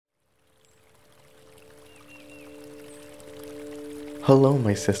Hello,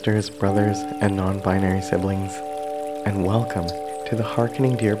 my sisters, brothers, and non-binary siblings, and welcome to the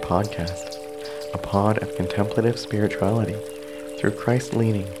Hearkening Deer podcast, a pod of contemplative spirituality through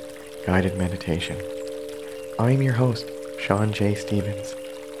Christ-leaning, guided meditation. I'm your host, Sean J. Stevens,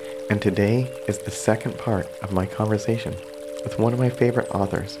 and today is the second part of my conversation with one of my favorite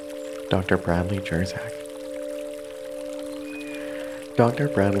authors, Dr. Bradley Jersak. Dr.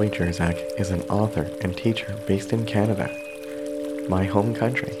 Bradley Jersak is an author and teacher based in Canada, my home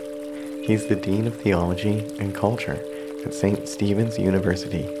country. He's the Dean of Theology and Culture at St. Stephen's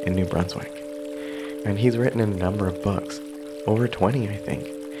University in New Brunswick. And he's written a number of books, over 20 I think,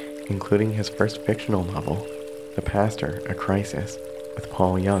 including his first fictional novel, The Pastor, A Crisis, with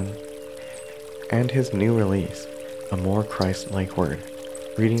Paul Young, and his new release, A More Christ-Like Word,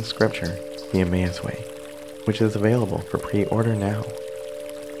 Reading Scripture the Emmaus Way, which is available for pre-order now.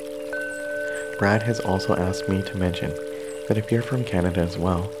 Brad has also asked me to mention that if you're from Canada as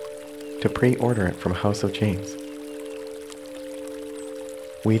well, to pre-order it from House of James.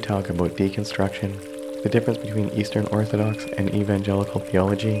 We talk about deconstruction, the difference between Eastern Orthodox and evangelical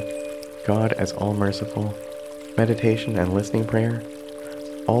theology, God as all-merciful, meditation and listening prayer,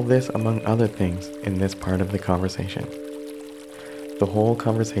 all this among other things in this part of the conversation. The whole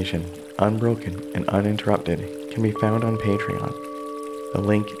conversation, unbroken and uninterrupted, can be found on Patreon. The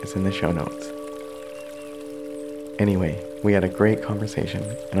link is in the show notes. Anyway, we had a great conversation,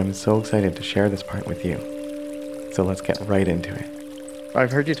 and I'm so excited to share this part with you. So let's get right into it.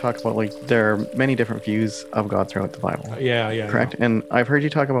 I've heard you talk about, there are many different views of God throughout the Bible. Yeah. Correct? And I've heard you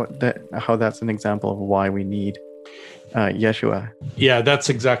talk about that, how that's an example of why we need Yeshua. Yeah, that's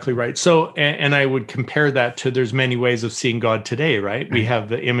exactly right. So, and I would compare that to there's many ways of seeing God today, right? We have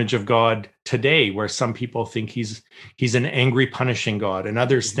the image of God today, where some people think he's an angry, punishing God, and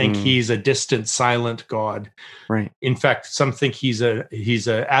others think he's a distant, silent God. Right. In fact, some think he's a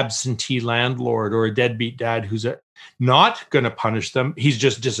absentee landlord or a deadbeat dad who's not going to punish them. He's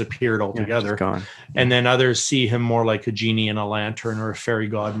just disappeared altogether. Just gone. And then others see him more like a genie in a lantern or a fairy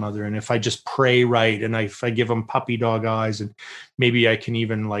godmother. And if I just pray right, and if I give him puppy dog eyes, and maybe I can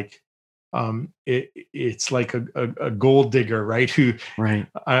even it's like a gold digger, right? Who right.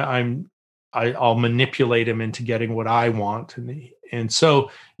 I'll manipulate him into getting what I want. And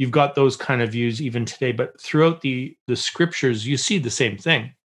so you've got those kind of views even today, but throughout the scriptures, you see the same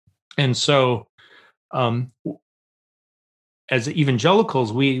thing. And so, as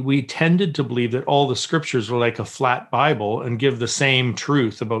evangelicals, we tended to believe that all the scriptures were like a flat Bible and give the same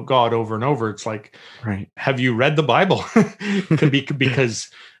truth about God over and over. It's like, right. Have you read the Bible? Because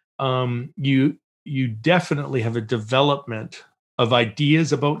you definitely have a development of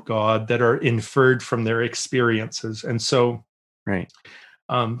ideas about God that are inferred from their experiences. And so, right.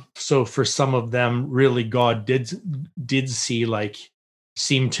 So for some of them, really, God did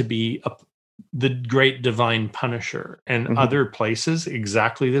seem to be the great divine punisher, and other places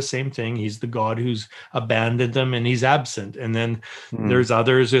exactly the same thing. He's the God who's abandoned them and he's absent. And then there's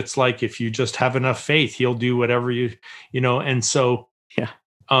others, it's like, if you just have enough faith, he'll do whatever you know. And so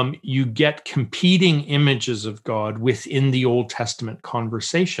you get competing images of God within the Old Testament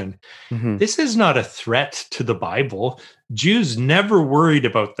conversation. This is not a threat to the Bible. Jews never worried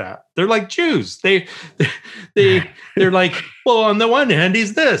about that. They're like Jews. They're like, well, on the one hand,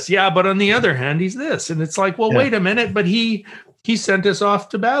 he's this. Yeah, but on the other hand, he's this. And it's like, well, wait a minute, but he sent us off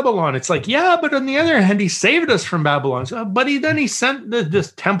to Babylon. It's like, yeah, but on the other hand, he saved us from Babylon. So, but he sent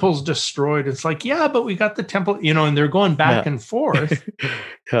this temple's destroyed. It's like, yeah, but we got the temple, and they're going back and forth.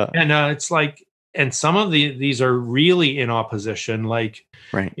 And it's like, and some of these are really in opposition. Like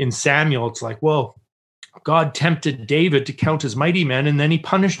in Samuel, it's like, well, God tempted David to count as mighty men, and then he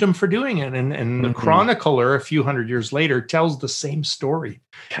punished him for doing it. And the chronicler, a few hundred years later, tells the same story.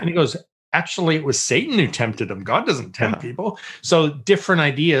 And he goes, actually, it was Satan who tempted him. God doesn't tempt people. So different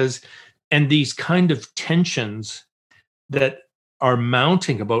ideas and these kind of tensions that are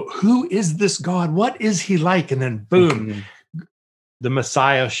mounting about who is this God? What is he like? And then boom, the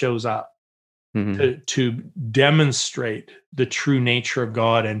Messiah shows up to demonstrate the true nature of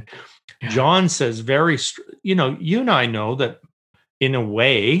God. And John says you and I know that in a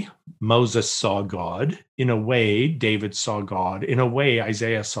way, Moses saw God. In a way, David saw God. In a way,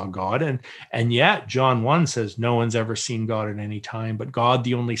 Isaiah saw God. And yet, John 1 says, no one's ever seen God at any time, but God,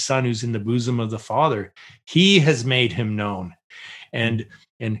 the only Son who's in the bosom of the Father, he has made him known. And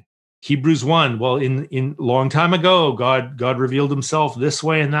Hebrews 1, well, in long time ago, God revealed himself this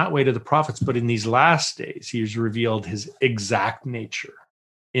way and that way to the prophets, but in these last days, he's revealed his exact nature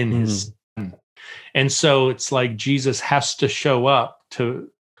in his Son. And so it's like Jesus has to show up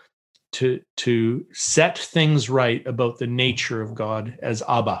to to set things right about the nature of God as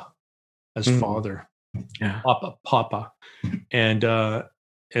Abba, as Father, Papa,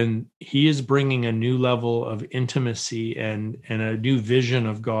 and he is bringing a new level of intimacy and a new vision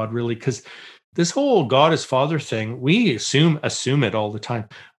of God, really, because this whole God as Father thing, we assume it all the time.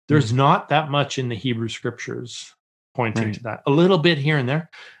 There's not that much in the Hebrew scriptures pointing to that. A little bit here and there,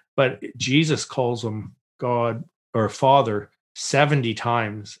 but Jesus calls him God or Father 70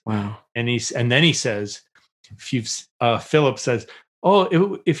 times. Wow. And then he says, Philip says,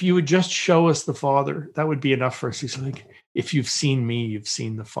 "Oh, if you would just show us the Father, that would be enough for us." He's like, "If you've seen me, you've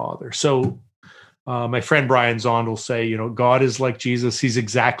seen the Father." So my friend Brian Zond will say, God is like Jesus. He's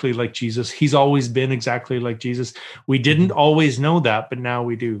exactly like Jesus. He's always been exactly like Jesus. We didn't always know that, but now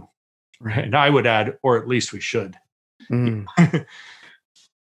we do. Right. And I would add, or at least we should. And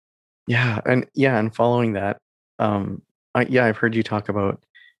following that, I've heard you talk about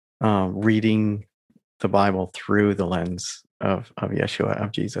reading the Bible through the lens of Yeshua,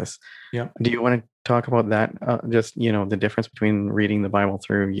 of Jesus. Yeah. Do you want to talk about that? Just, the difference between reading the Bible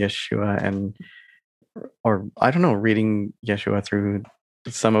through Yeshua or I don't know, reading Yeshua through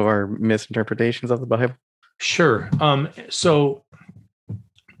some of our misinterpretations of the Bible? Sure. So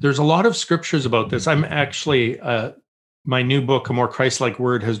there's a lot of scriptures about this. I'm actually, my new book, A More Christ-Like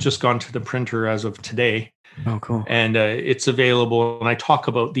Word, has just gone to the printer as of today. Oh, cool. And it's available. And I talk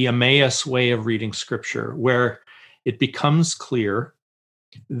about the Emmaus way of reading scripture, where it becomes clear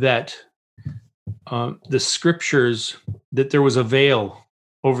that the scriptures, that there was a veil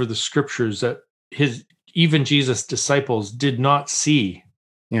over the scriptures, that even Jesus' disciples did not see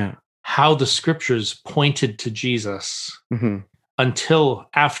how the scriptures pointed to Jesus until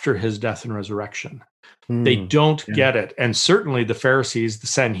after his death and resurrection. They don't get it. And certainly the Pharisees, the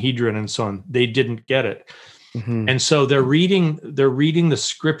Sanhedrin and so on, they didn't get it. And so they're reading the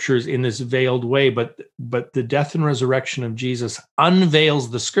scriptures in this veiled way, but the death and resurrection of Jesus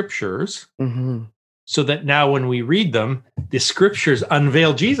unveils the scriptures so that now when we read them, the scriptures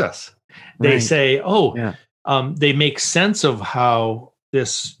unveil Jesus. They say, they make sense of how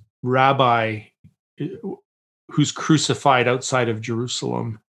this rabbi who's crucified outside of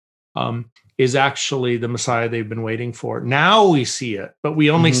Jerusalem is actually the Messiah they've been waiting for. Now we see it, but we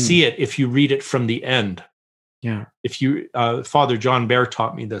only see it if you read it from the end. Yeah. If you, Father John Bear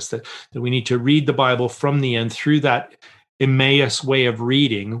taught me this, that we need to read the Bible from the end through that Emmaus way of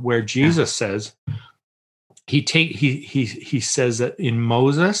reading, where Jesus says, he says that in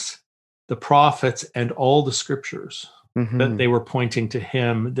Moses, the prophets, and all the scriptures, that they were pointing to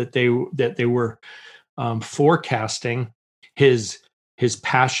him, that they were forecasting his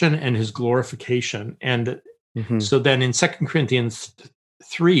passion and his glorification. And so then in 2 Corinthians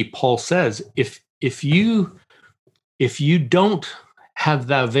 3, Paul says, if you don't have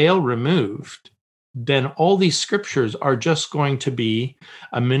that veil removed, then all these scriptures are just going to be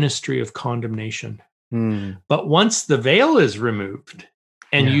a ministry of condemnation. But once the veil is removed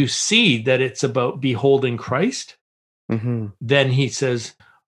and you see that it's about beholding Christ, then he says,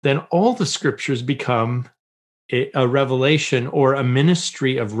 then all the scriptures become a revelation or a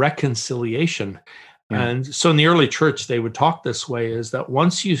ministry of reconciliation. And so in the early church, they would talk this way, is that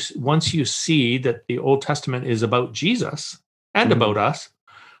once you see that the Old Testament is about Jesus and about us,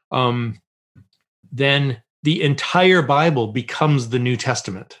 then the entire Bible becomes the New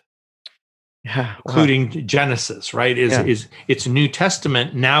Testament, including Genesis, right? It's New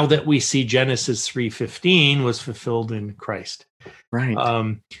Testament now that we see Genesis 3:15 was fulfilled in Christ. Right.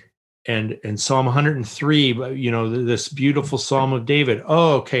 And Psalm 103, this beautiful Psalm of David.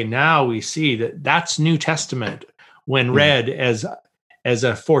 Oh, okay. Now we see that that's New Testament when read as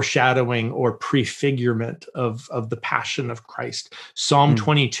a foreshadowing or prefigurement of the passion of Christ. Psalm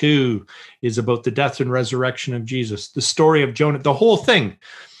 22 is about the death and resurrection of Jesus. The story of Jonah, the whole thing.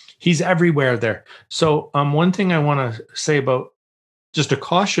 He's everywhere there. So one thing I want to say about, just a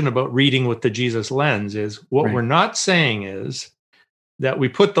caution about reading with the Jesus lens, is what we're not saying is that we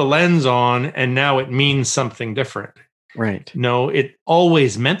put the lens on and now it means something different. Right. No, it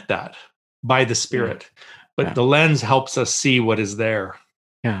always meant that by the Spirit. But the lens helps us see what is there.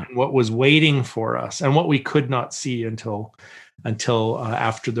 What was waiting for us and what we could not see until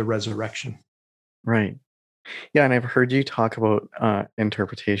after the resurrection. Right. Yeah, and I've heard you talk about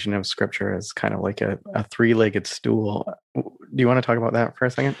interpretation of scripture as kind of like a three-legged stool. Do you want to talk about that for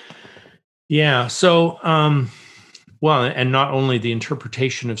a second? Yeah. So, well, and not only the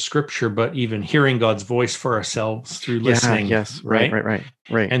interpretation of scripture, but even hearing God's voice for ourselves through listening. Yes. Right.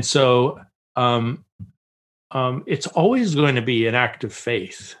 And so it's always going to be an act of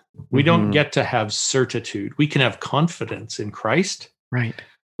faith. We don't get to have certitude. We can have confidence in Christ. Right.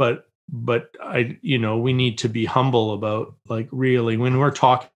 But we need to be humble about, like, really, when we're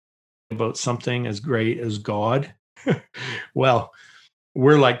talking about something as great as God, well,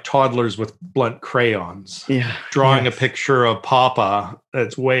 we're like toddlers with blunt crayons, drawing a picture of Papa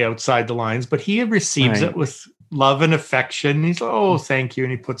that's way outside the lines, but he receives it with love and affection. He's like, oh, thank you.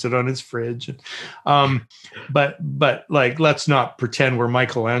 And he puts it on his fridge. But like, let's not pretend we're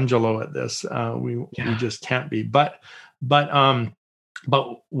Michelangelo at this. We just can't be. But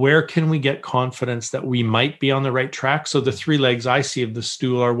where can we get confidence that we might be on the right track? So the three legs I see of the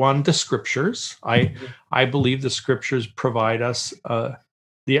stool are, one, the scriptures. I believe the scriptures provide us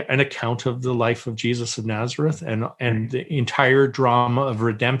an account of the life of Jesus of Nazareth and the entire drama of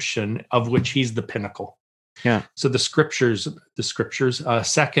redemption, of which he's the pinnacle. Yeah. So the scriptures.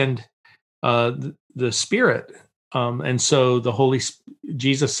 Second, the Spirit. And so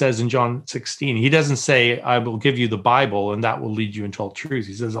Jesus says in John 16, he doesn't say, I will give you the Bible and that will lead you into all truth.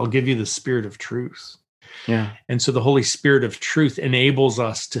 He says, I'll give you the Spirit of truth. Yeah. And so the Holy Spirit of truth enables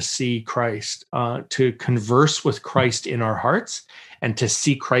us to see Christ, to converse with Christ in our hearts, and to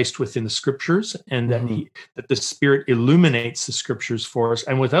see Christ within the scriptures, and that the Spirit illuminates the scriptures for us.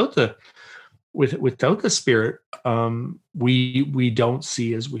 And without the Spirit, we don't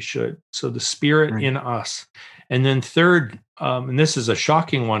see as we should. So the Spirit in us. And then third, and this is a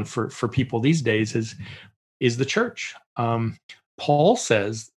shocking one for people these days, is the church. Paul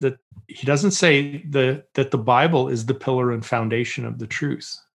says that he doesn't say that the Bible is the pillar and foundation of the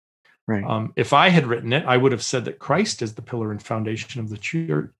truth. Right. If I had written it, I would have said that Christ is the pillar and foundation of the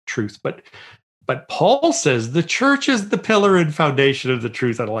truth. But Paul says the church is the pillar and foundation of the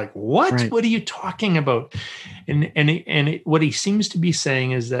truth. I'm like, what? Right. What are you talking about? And what he seems to be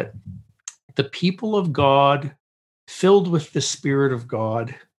saying is that the people of God, filled with the Spirit of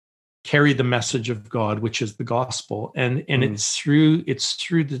God, carry the message of God, which is the gospel, and it's through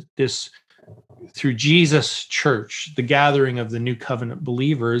Jesus' church, the gathering of the new covenant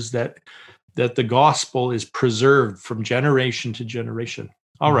believers, that the gospel is preserved from generation to generation.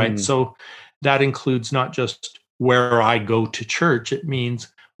 All right, so that includes not just where I go to church. It means,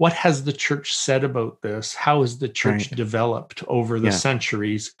 what has the church said about this? How has the church developed over the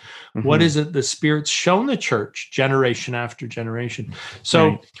centuries? What is it the Spirit's shown the church generation after generation?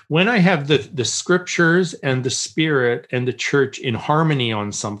 So when I have the scriptures and the Spirit and the church in harmony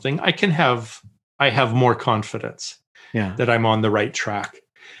on something, I have more confidence that I'm on the right track.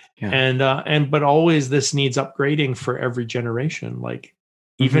 But always this needs upgrading for every generation. Like,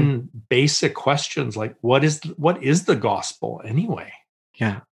 even basic questions like, what is the gospel anyway?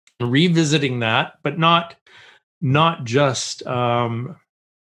 Yeah. Revisiting that, but not just reinventing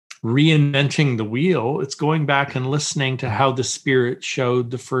the wheel. It's going back and listening to how the Spirit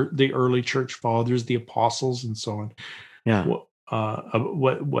showed the early church fathers, the apostles, and so on. Yeah.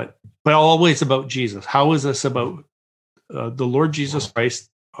 But always about Jesus. How is this about the Lord Jesus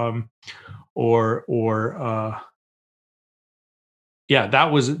Christ? That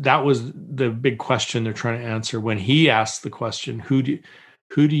was the big question they're trying to answer when he asked the question, who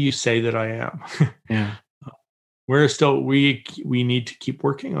do you say that I am? Yeah. We need to keep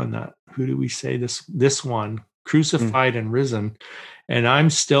working on that. Who do we say this one, crucified and risen? And I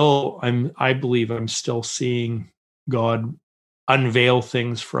believe I'm still seeing God unveil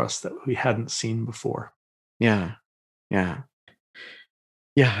things for us that we hadn't seen before. Yeah. Yeah.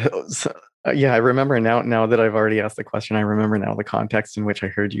 Yeah. So, I remember now that I've already asked the question, I remember now the context in which I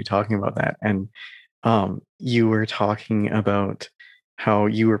heard you talking about that. And you were talking about how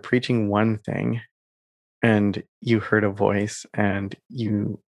you were preaching one thing and you heard a voice and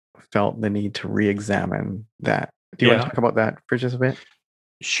you felt the need to re-examine that. Do you want to talk about that for just a bit?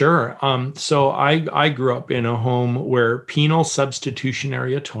 Sure. So I grew up in a home where penal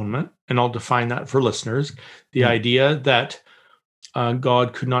substitutionary atonement, and I'll define that for listeners, the idea that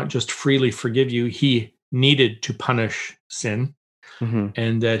God could not just freely forgive you. He needed to punish sin,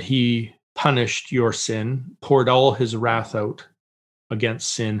 and that he punished your sin, poured all his wrath out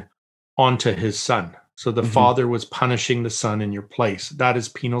against sin onto his son. So the Father was punishing the Son in your place. That is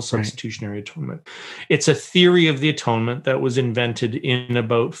penal substitutionary atonement. It's a theory of the atonement that was invented in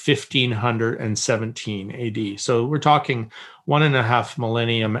about 1517 AD. So we're talking 1.5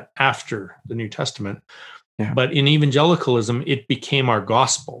 millennium after the New Testament. Yeah. But in evangelicalism, it became our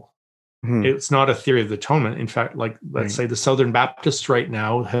gospel. It's not a theory of the atonement. In fact, like, let's say the Southern Baptists right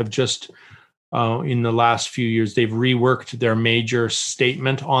now have just, in the last few years, they've reworked their major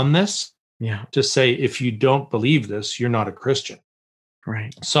statement on this to say, if you don't believe this, you're not a Christian.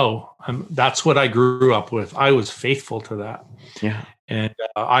 Right. So that's what I grew up with. I was faithful to that. Yeah. And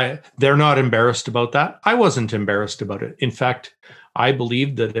they're not embarrassed about that. I wasn't embarrassed about it. In fact, I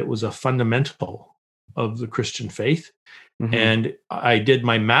believed that it was a fundamental of the Christian faith. Mm-hmm. And I did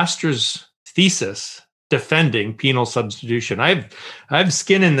my master's thesis defending penal substitution. I have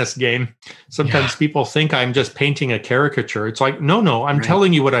skin in this game. Sometimes people think I'm just painting a caricature. It's like, no, I'm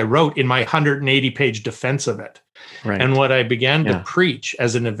telling you what I wrote in my 180-page defense of it. Right. And what I began to preach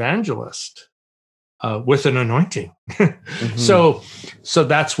as an evangelist with an anointing. So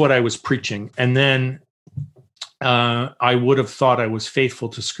that's what I was preaching. And then I would have thought I was faithful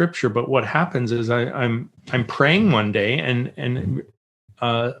to Scripture, but what happens is I'm praying one day, and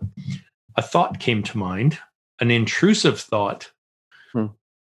a thought came to mind, an intrusive thought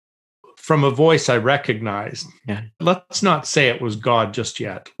from a voice I recognized. Yeah. Let's not say it was God just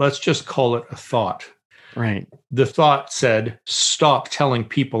yet. Let's just call it a thought. Right. The thought said, "Stop telling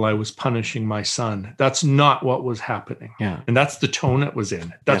people I was punishing my son." That's not what was happening. Yeah. And that's the tone it was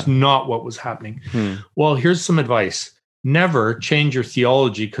in. That's not what was happening. Well, here's some advice. Never change your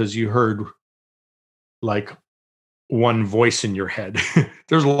theology because you heard like one voice in your head.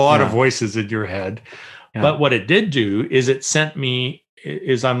 There's a lot of voices in your head. But what it did do is it sent me,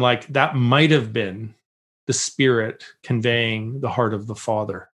 I'm like, that might have been the Spirit conveying the heart of the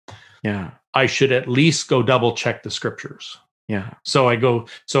Father. Yeah. I should at least go double check the Scriptures. Yeah. So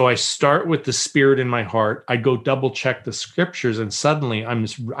I start with the Spirit in my heart. I go double check the Scriptures, and suddenly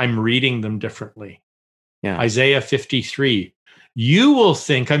I'm reading them differently. Yeah. Isaiah 53. You will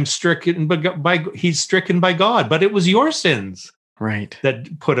think I'm stricken he's stricken by God, but it was your sins that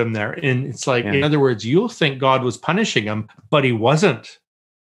put him there. And it's like, in other words, you'll think God was punishing him, but he wasn't.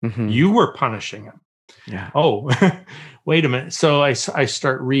 You were punishing him. Yeah. Oh, wait a minute. So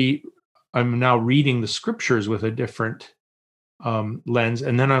I'm now reading the Scriptures with a different lens.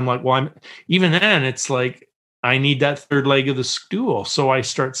 And then I'm like, even then it's like, I need that third leg of the stool. So I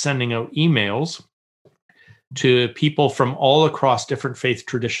start sending out emails to people from all across different faith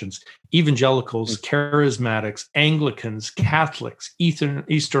traditions: evangelicals, charismatics, Anglicans, Catholics,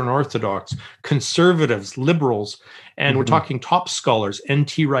 Eastern Orthodox, conservatives, liberals. And we're talking top scholars: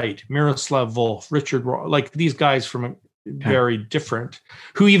 N.T. Wright, Miroslav Volf, Richard Rohr, like these guys from very different,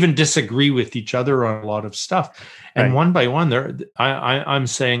 who even disagree with each other on a lot of stuff. And one by one, I'm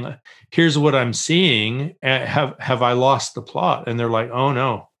saying, here's what I'm seeing. Have I lost the plot? And they're like, oh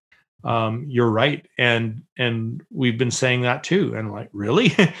no. You're right. And we've been saying that too. And like,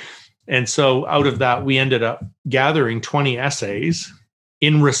 really? And so out of that, we ended up gathering 20 essays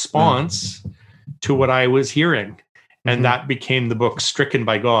in response to what I was hearing. And that became the book Stricken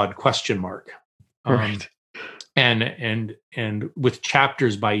by God, ? And with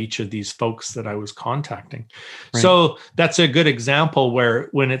chapters by each of these folks that I was contacting. So that's a good example where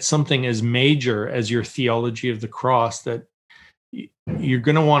when it's something as major as your theology of the cross, that you're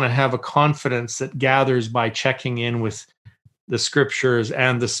going to want to have a confidence that gathers by checking in with the Scriptures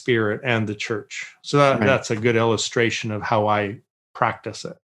and the Spirit and the church. So that's a good illustration of how I practice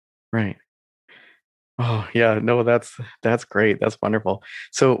it. Right. Oh yeah, no, that's great. That's wonderful.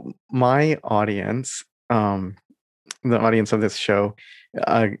 So my audience, the audience of this show,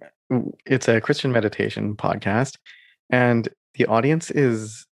 it's a Christian meditation podcast, and the audience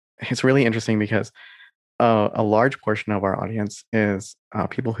it's really interesting because a large portion of our audience is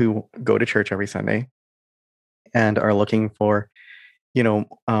people who go to church every Sunday and are looking for,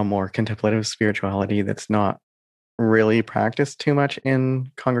 more contemplative spirituality that's not really practiced too much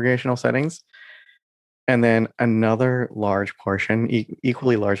in congregational settings. And then another large portion,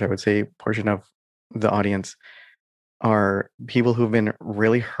 equally large, I would say, portion of the audience are people who've been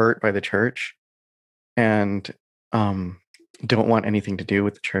really hurt by the church and don't want anything to do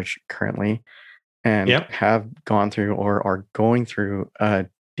with the church currently, and have gone through or are going through a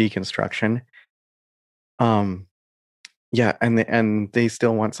deconstruction. And they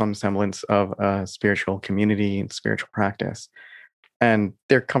still want some semblance of a spiritual community and spiritual practice. And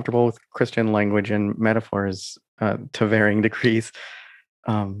they're comfortable with Christian language and metaphors to varying degrees,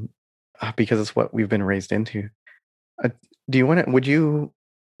 because it's what we've been raised into.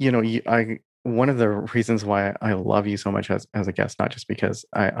 One of the reasons why I love you so much as a guest, not just because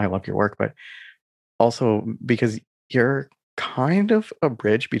I love your work, but also because you're kind of a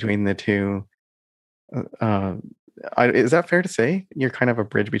bridge between the two. Is that fair to say? You're kind of a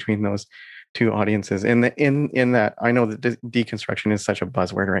bridge between those two audiences. In that, I know that deconstruction is such a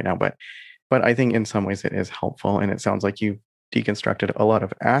buzzword right now, but I think in some ways it is helpful, and it sounds like you've deconstructed a lot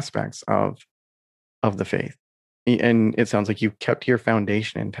of aspects of the faith, and it sounds like you kept your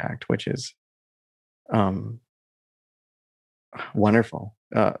foundation intact, which is wonderful,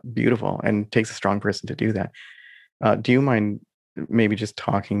 beautiful, and takes a strong person to do that. Do you mind maybe just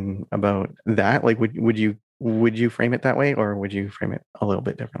talking about that? Like, would you Would you frame it that way, or would you frame it a little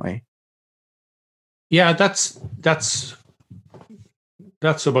bit differently? Yeah, that's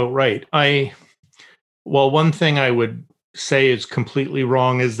about right. Well, one thing I would say is completely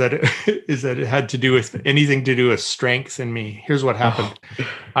wrong is that it had to do with anything to do with strength in me. Here's what happened.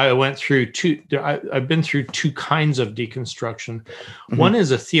 Oh. I've been through two kinds of deconstruction. Mm-hmm. One is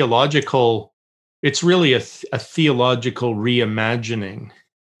a theological, it's really a theological reimagining,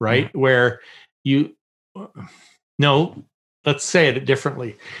 right? Yeah. Where let's say it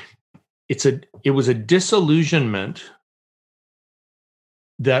differently. It was a disillusionment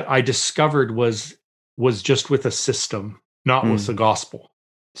that I discovered was just with a system, not with the gospel.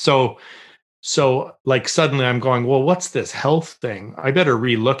 So like suddenly I'm going, well, what's this health thing? I better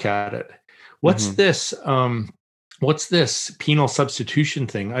relook at it. What's this penal substitution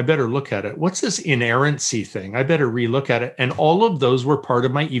thing? I better look at it. What's this inerrancy thing? I better relook at it. And all of those were part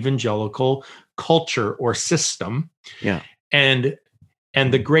of my evangelical culture or system. Yeah. And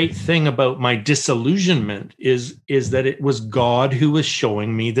the great thing about my disillusionment is that it was God who was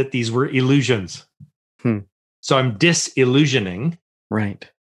showing me that these were illusions. So I'm disillusioning. Right.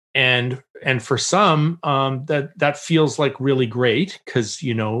 And for some, that feels like really great because,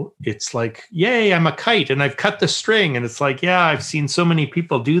 it's like, yay, I'm a kite and I've cut the string. And it's like, yeah, I've seen so many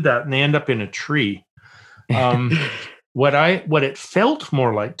people do that and they end up in a tree. What it felt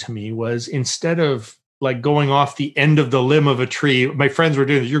more like to me was, instead of like going off the end of the limb of a tree, my friends were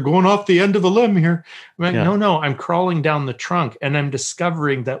doing this, you're going off the end of the limb here. I'm like, no, I'm crawling down the trunk, and I'm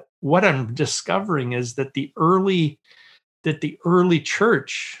discovering that what I'm discovering is that the early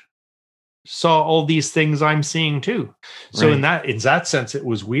church saw all these things I'm seeing too. So right. in that sense, it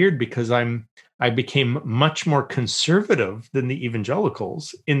was weird because I became much more conservative than the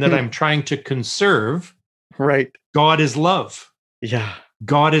evangelicals in that I'm trying to conserve. Right. God is love. Yeah.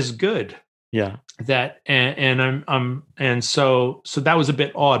 God is good. Yeah. That and so that was a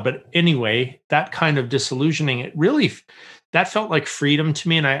bit odd, but anyway, that kind of disillusioning, that felt like freedom to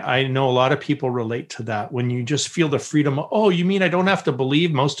me, and I know a lot of people relate to that, when you just feel the freedom. Oh, you mean I don't have to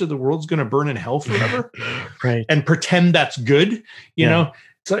believe most of the world's going to burn in hell forever, right? And pretend that's good, you know?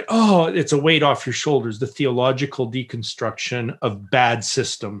 It's like, oh, it's a weight off your shoulders. The theological deconstruction of bad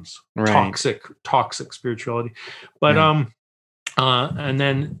systems, right. toxic spirituality, but and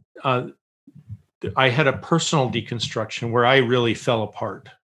then. I had a personal deconstruction where I really fell apart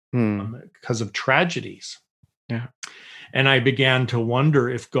because of tragedies. Yeah. And I began to wonder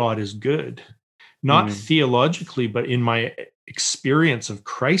if God is good, not theologically, but in my experience of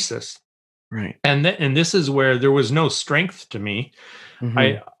crisis. Right. And this is where there was no strength to me.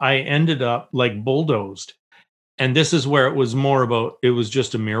 I ended up like bulldozed. And this is where it was more about, it was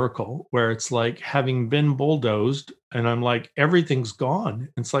just a miracle, where it's like having been bulldozed and I'm like, everything's gone.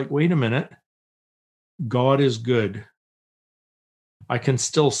 It's like, wait a minute. God is good. I can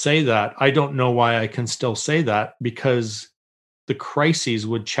still say that. I don't know why I can still say that, because the crises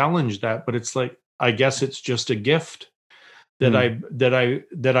would challenge that. But it's like, I guess it's just a gift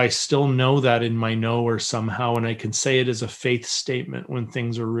that I still know that in my knower somehow, and I can say it as a faith statement when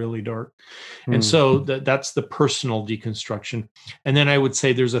things are really dark. And so that's the personal deconstruction. And then I would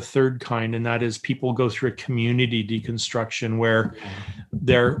say there's a third kind, and that is people go through a community deconstruction where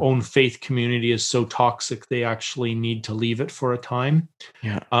their own faith community is so toxic they actually need to leave it for a time.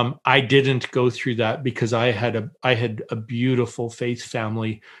 Yeah. I didn't go through that because I had a beautiful faith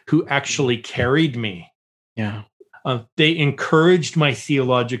family who actually carried me. Yeah. They encouraged my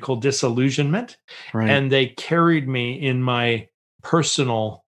theological disillusionment, right. and they carried me in my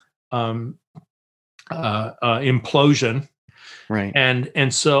personal implosion. Right.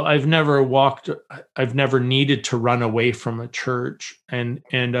 And so I've never needed to run away from a church. And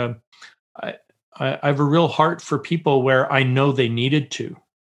I have a real heart for people where I know they needed to.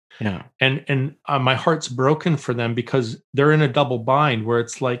 Yeah. And my heart's broken for them because they're in a double bind where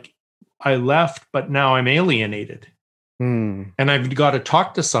it's like, I left, but now I'm alienated. And I've got to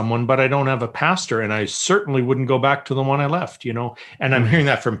talk to someone, but I don't have a pastor. And I certainly wouldn't go back to the one I left, And I'm hearing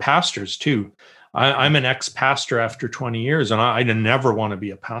that from pastors too. I'm an ex-pastor after 20 years, and I never want to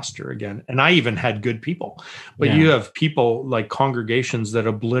be a pastor again. And I even had good people. But you have people like congregations that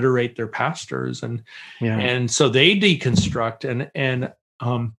obliterate their pastors. And so they deconstruct.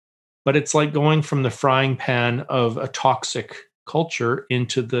 But it's like going from the frying pan of a toxic culture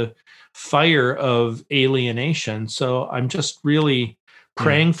into the fire of alienation. So I'm just really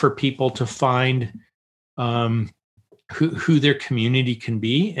praying for people to find who their community can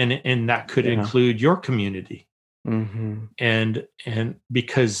be, and that could include your community. And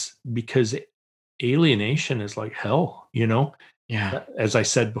because alienation is like hell, Yeah. as I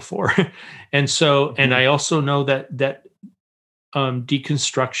said before. And so, and I also know that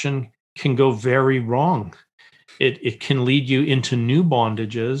deconstruction can go very wrong. It can lead you into new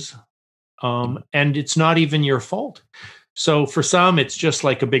bondages, and it's not even your fault. So for some, it's just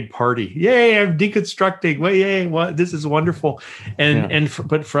like a big party. Yay, I'm deconstructing. Well, yay, what, this is wonderful.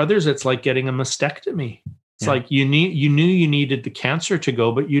 But for others, it's like getting a mastectomy. It's like you knew you needed the cancer to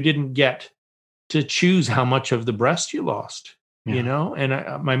go, but you didn't get to choose how much of the breast you lost. You know,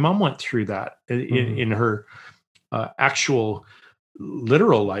 and my mom went through that in her actual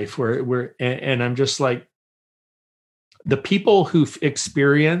literal life, and I'm just like, the people who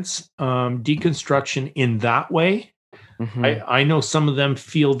experience deconstruction in that way, I know some of them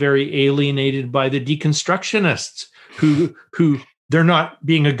feel very alienated by the deconstructionists who they're not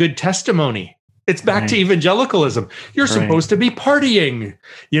being a good testimony. It's back to evangelicalism. You're supposed to be partying,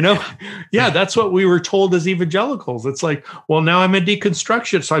 you know? Yeah, that's what we were told as evangelicals. It's like, well, now I'm a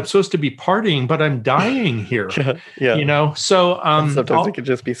deconstruction, so I'm supposed to be partying, but I'm dying here. You know? So sometimes it could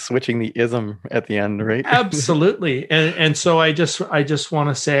just be switching the ism at the end, right? Absolutely. And so I just want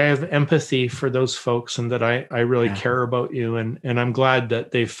to say I have empathy for those folks, and that I really care about you, and I'm glad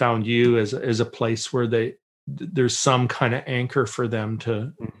that they've found you as a place where there's some kind of anchor for them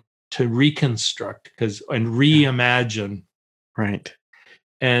to reconstruct and reimagine, right?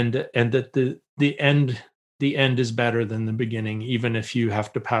 And that the end is better than the beginning, even if you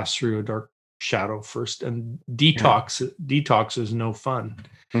have to pass through a dark shadow first. And detox is no fun.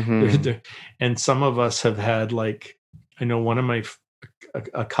 And some of us have had, like, I know one of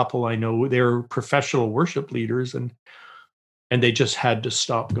a couple I know, they're professional worship leaders, and they just had to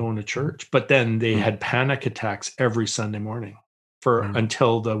stop going to church, but then they had panic attacks every Sunday morning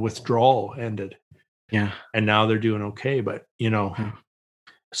until the withdrawal ended. And now they're doing okay. But, you know,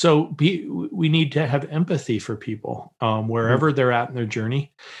 so we need to have empathy for people wherever they're at in their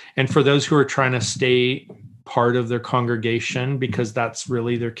journey. And for those who are trying to stay part of their congregation, because that's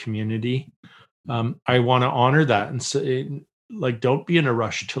really their community, I want to honor that and say, like, don't be in a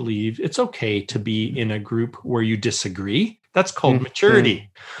rush to leave. It's okay to be in a group where you disagree. That's called maturity.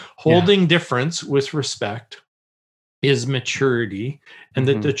 Holding difference with respect is maturity, and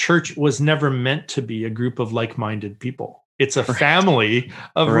that the church was never meant to be a group of like-minded people. It's a family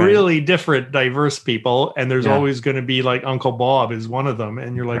of really different, diverse people, and there's always going to be, like, Uncle Bob is one of them,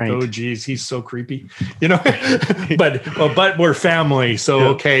 and you're like, oh geez, he's so creepy, you know. but we're family, so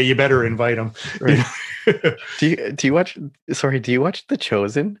okay, you better invite him. Do you watch The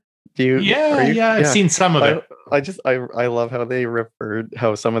Chosen? I've seen some of it. I love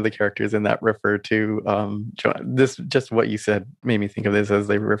how some of the characters in that refer to John. This, just what you said made me think of this, as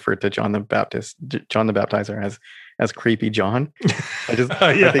they refer to John the Baptizer as creepy John. Because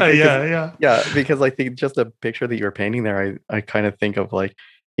I think just the picture that you're painting there, I kind of think of, like,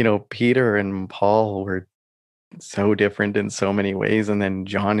 you know, Peter and Paul were so different in so many ways, and then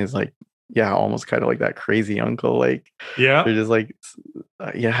John is like, almost kind of like that crazy uncle. Like, they're just like,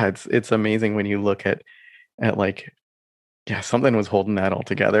 it's amazing when you look at like, something was holding that all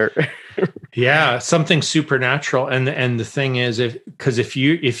together. Something supernatural. And the thing is,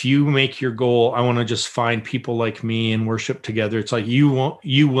 if you make your goal, I want to just find people like me and worship together, it's like you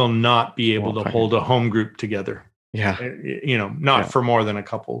will not be able to hold a home group together. You know, not for more than a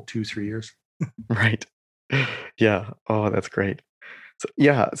couple, 2-3 years. Right. Yeah. Oh, that's great.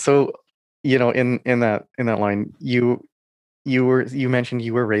 So, you know, in that line, you mentioned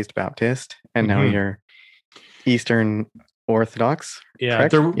you were raised Baptist, and now you're Eastern Orthodox.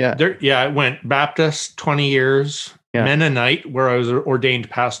 I went Baptist 20 years, Mennonite, where I was an ordained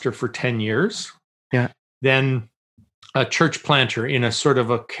pastor for 10 years. Then a church planter in a sort of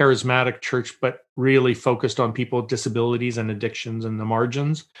a charismatic church, but really focused on people with disabilities and addictions and the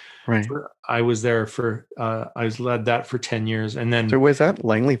margins. Right. I was there led that for 10 years. And then. So was that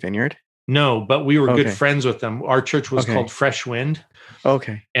Langley Vineyard? No, but we were good friends with them. Our church was called Fresh Wind.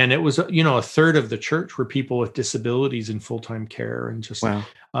 Okay. And it was, you know, a third of the church were people with disabilities in full-time care, and just,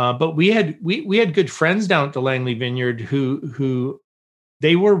 but we had good friends down at the Langley Vineyard who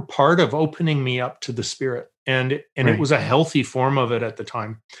they were part of opening me up to the Spirit. And it was a healthy form of it at the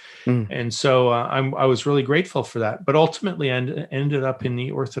time. And so I was really grateful for that. But ultimately, I ended up in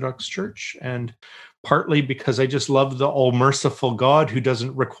the Orthodox Church, and partly because I just love the all-merciful God who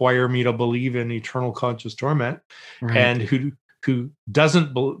doesn't require me to believe in eternal conscious torment, and who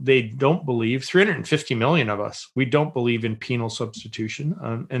they don't believe, 350 million of us, we don't believe in penal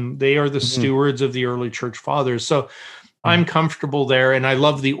substitution. And they are the stewards of the early church fathers. So I'm comfortable there, and I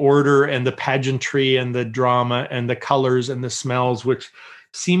love the order and the pageantry and the drama and the colors and the smells, which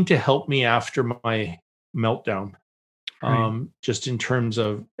seem to help me after my meltdown. Right. just in terms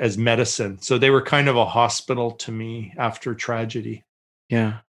of as medicine. So they were kind of a hospital to me after tragedy.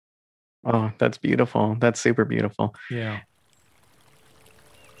 Yeah. Oh, that's beautiful. That's super beautiful. Yeah.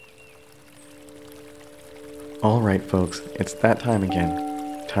 All right, folks, it's that time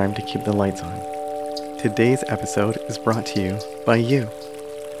again. Time to keep the lights on. Today's episode is brought to you by you.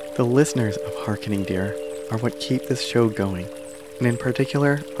 The listeners of Harkening Deer are what keep this show going, and in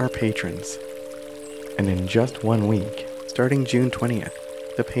particular, our patrons. And in just 1 week, starting June 20th,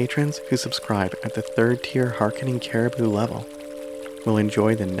 the patrons who subscribe at the 3rd tier Harkening Caribou level will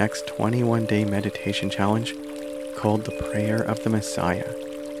enjoy the next 21-day meditation challenge called the Prayer of the Messiah,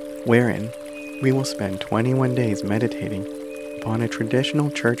 wherein we will spend 21 days meditating upon a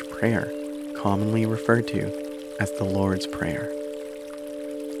traditional church prayer commonly referred to as the Lord's Prayer.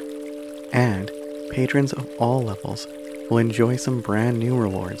 And patrons of all levels will enjoy some brand new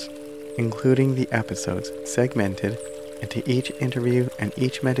rewards, including the episodes segmented into each interview and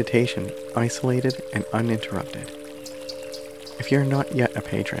each meditation isolated and uninterrupted. If you're not yet a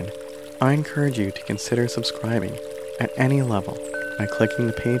patron, I encourage you to consider subscribing at any level by clicking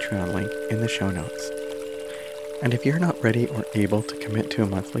the Patreon link in the show notes. And if you're not ready or able to commit to a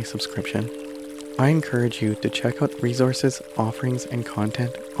monthly subscription, I encourage you to check out the resources, offerings, and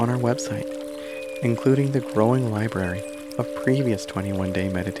content on our website, including the growing library of previous 21-day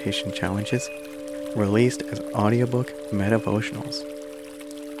meditation challenges released as audiobook Medivotionals.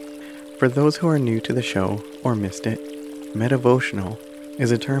 For those who are new to the show or missed it, Medivotional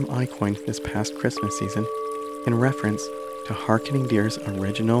is a term I coined this past Christmas season in reference to Harkening Deer's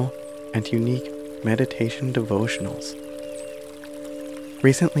original and unique meditation devotionals.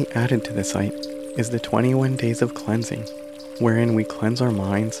 Recently added to the site is the 21 Days of Cleansing, wherein we cleanse our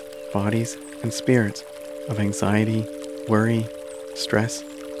minds, bodies, and spirits of anxiety, worry, stress,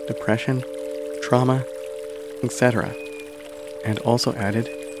 depression, trauma, etc. And also added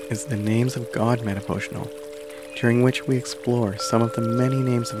is the Names of God Medivotional, during which we explore some of the many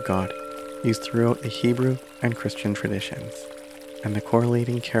names of God used throughout the Hebrew and Christian traditions, and the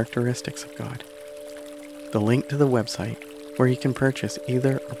correlating characteristics of God. The link to the website, where you can purchase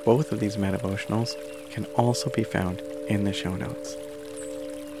either or both of these Medivotionals, can also be found in the show notes.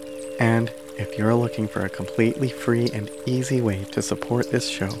 And if you're looking for a completely free and easy way to support this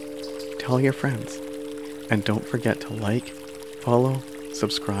show, tell your friends. And don't forget to like, follow,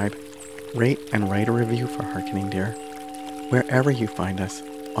 subscribe, rate, and write a review for Harkening Deer, wherever you find us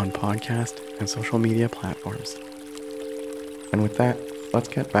on podcast and social media platforms. And with that, let's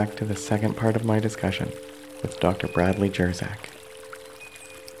get back to the second part of my discussion with Dr. Bradley Jersak.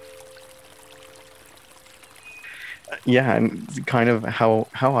 Yeah, and kind of how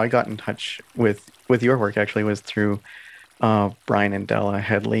I got in touch with your work actually was through Brian and Della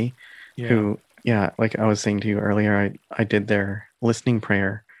Headley, who, like I was saying to you earlier, I did their listening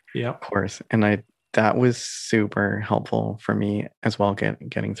prayer course, and that was super helpful for me as well,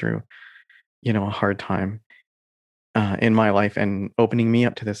 getting through, a hard time in my life and opening me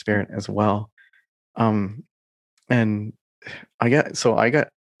up to the Spirit as well. And I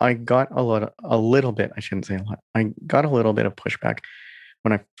got a little bit, I shouldn't say a lot, I got a little bit of pushback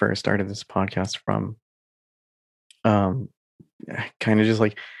when I first started this podcast from kind of just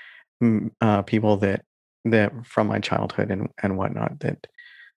like people that from my childhood and whatnot, that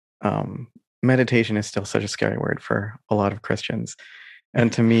meditation is still such a scary word for a lot of Christians.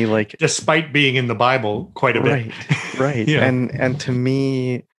 And to me, like, despite being in the Bible quite a bit. Right. Yeah. And to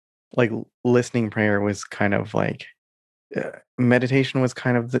me, like, listening prayer was kind of like, meditation was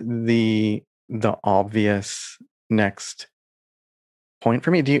kind of the obvious next point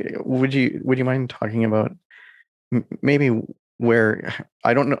for me. Would you mind talking about maybe where,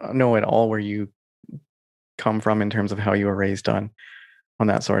 I don't know at all where you come from in terms of how you were raised on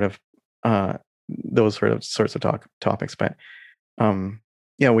that sort of those sorts of topics, but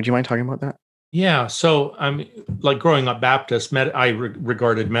would you mind talking about that? Yeah, so like growing up Baptist, I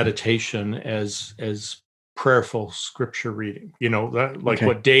regarded meditation as prayerful scripture reading.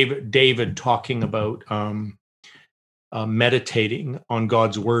 What David talking about meditating on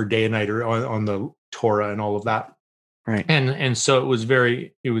God's word day and night, or on the Torah and all of that. Right. And so it was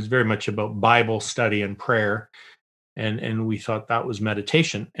very much about Bible study and prayer, and we thought that was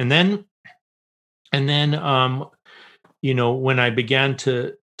meditation. And then when I began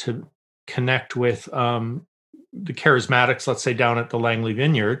to connect with the charismatics, let's say down at the Langley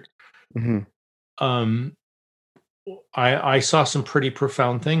Vineyard, I saw some pretty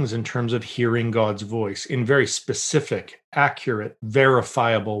profound things in terms of hearing God's voice in very specific, accurate,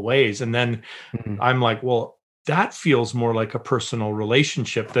 verifiable ways. And then I'm like, well, that feels more like a personal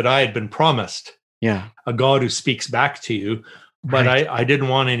relationship that I had been promised. Yeah. a God who speaks back to you. But Right. I didn't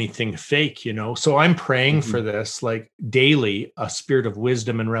want anything fake, So I'm praying for Mhm. this, like daily, a spirit of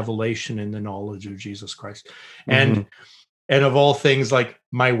wisdom and revelation in the knowledge of Jesus Christ. Mhm. And of all things, like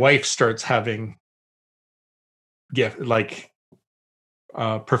my wife starts having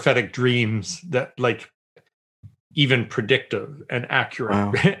prophetic dreams that like even predictive and accurate.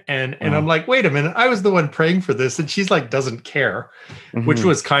 Wow. and I'm Wow. like, wait a minute, I was the one praying for this. And she's like, doesn't care, which Mhm.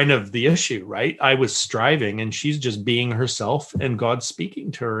 was kind of the issue, right? I was striving and she's just being herself and God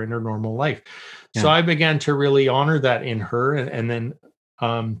speaking to her in her normal life. So Yeah. I began to really honor that in her.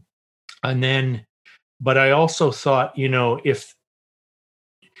 Um, and then, but I also thought,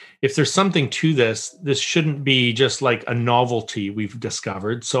 if there's something to this shouldn't be just like a novelty we've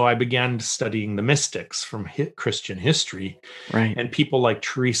discovered. So I began studying the mystics from Christian history Right. and people like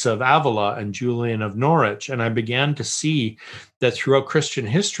Teresa of Avila and Julian of Norwich. And I began to see that throughout Christian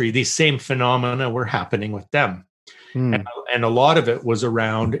history, these same phenomena were happening with them. Mm. And a lot of it was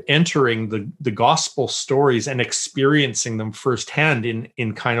around entering the gospel stories and experiencing them firsthand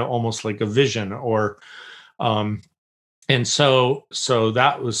in kind of almost like a vision or and so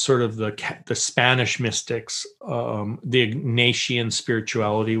that was sort of the Spanish mystics, the Ignatian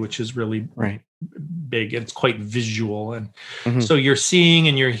spirituality, which is really Right. big. It's quite visual, and Mhm. so you're seeing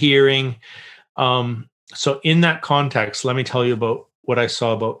and you're hearing. So in that context, let me tell you about what I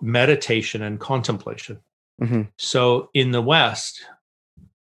saw about meditation and contemplation. Mhm. So in the West,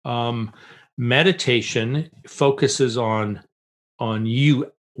 meditation focuses on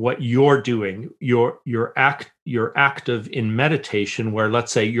you, what you're doing. You're active in meditation, where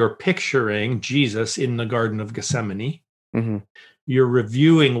let's say you're picturing Jesus in the Garden of Gethsemane. Mhm. You're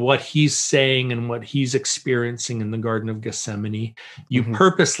reviewing what he's saying and what he's experiencing in the Garden of Gethsemane. You Mhm.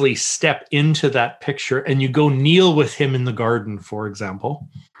 purposely step into that picture and you go kneel with him in the garden, for example.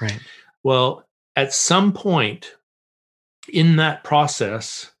 Right. Well, at some point in that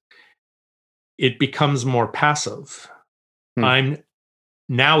process, it becomes more passive. Mm. I'm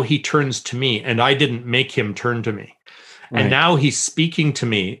Now he turns to me, and I didn't make him turn to me. And Right. now he's speaking to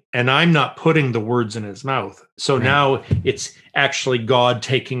me, and I'm not putting the words in his mouth. So Right. now it's actually God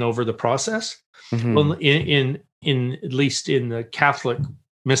taking over the process. Well, Mhm. in at least in the Catholic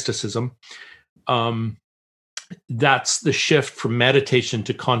mysticism, um, that's the shift from meditation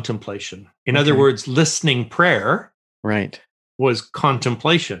to contemplation. In other Okay. words, listening prayer Right. was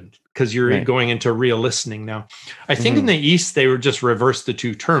contemplation because you're Right. going into real listening now. I think in Mhm. the East they were just reversed the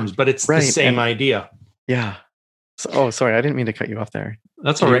two terms, but it's the Right. same And idea. yeah. Oh, sorry. I didn't mean to cut you off there.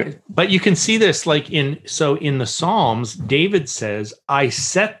 That's Did all you? right. But you can see this like in the Psalms, David says, I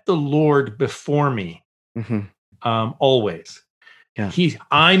set the Lord before me Mhm. always. Yeah.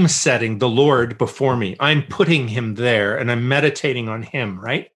 I'm setting the Lord before me. I'm putting him there and I'm meditating on him,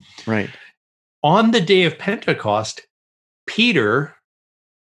 right? Right. On the day of Pentecost, Peter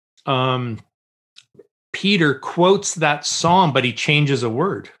um, Peter quotes that psalm, but he changes a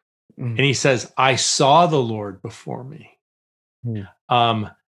word. Mm. And he says, I saw the Lord before me.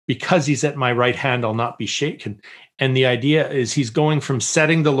 Mm. Because he's at my right hand, I'll not be shaken. And the idea is he's going from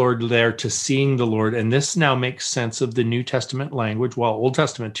setting the Lord there to seeing the Lord. And this now makes sense of the New Testament language, well, Old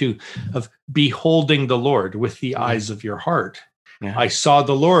Testament too, of beholding the Lord with the eyes of your heart. Yeah. I saw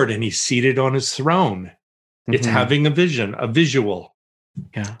the Lord and he's seated on his throne. It's Mhm. having a vision, a visual.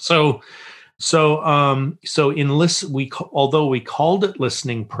 Yeah. So in although we called it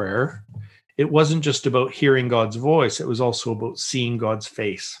listening prayer, it wasn't just about hearing God's voice, it was also about seeing God's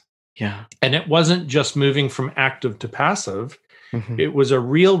face. Yeah. And it wasn't just moving from active to passive, Mhm. it was a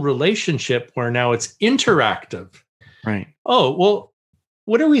real relationship where now it's interactive. Right. Oh, well,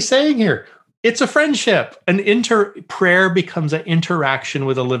 what are we saying here? It's a friendship. Prayer becomes an interaction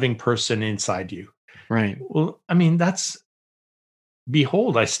with a living person inside you. Right. Well, I mean, that's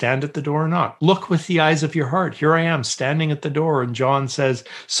behold, I stand at the door and knock. Look with the eyes of your heart. Here I am standing at the door. And John says,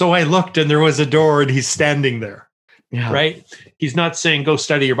 so I looked and there was a door and he's standing there. Yeah. Right? He's not saying go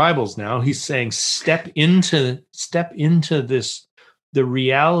study your Bibles now. He's saying step into this, the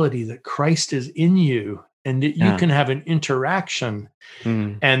reality that Christ is in you and that you Yeah. can have an interaction.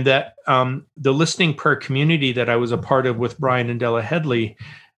 Mm. And that the listening prayer community that I was a part of with Brian and Della Headley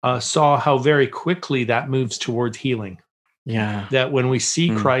saw how very quickly that moves towards healing. Yeah. That when we see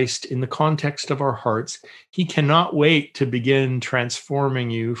Christ in the context of our hearts, he cannot wait to begin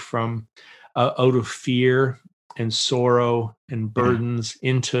transforming you from out of fear and sorrow and burdens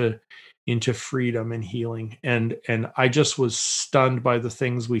into freedom and healing. And I just was stunned by the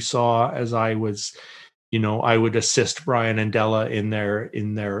things we saw as I was, I would assist Brian and Della in their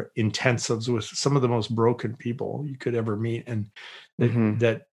intensives with some of the most broken people you could ever meet. And Mhm.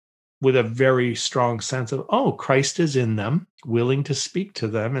 that with a very strong sense of, oh, Christ is in them, willing to speak to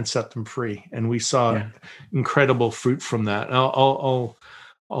them and set them free. And we saw incredible fruit from that. And I'll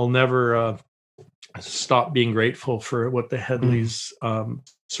never stop being grateful for what the Headleys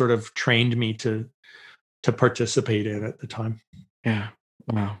sort of trained me to participate in at the time. Yeah.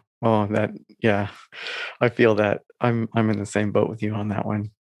 Wow. Oh, that, yeah. I feel that I'm in the same boat with you on that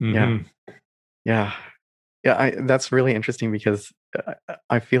one. Mm-hmm. Yeah. That's really interesting because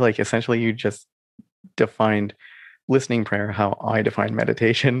I feel like essentially you just defined listening prayer how I define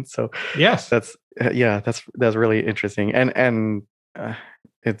meditation. So yes, that's really interesting, and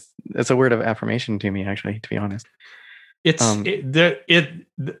it's a word of affirmation to me, actually, to be honest. It's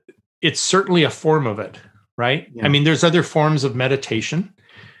it's certainly a form of it, right? Yeah. I mean, there's other forms of meditation,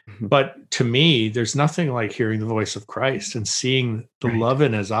 but to me, there's nothing like hearing the voice of Christ and seeing the love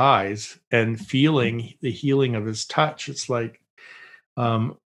in his eyes and feeling the healing of his touch. It's like,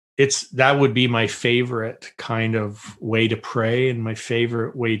 that would be my favorite kind of way to pray and my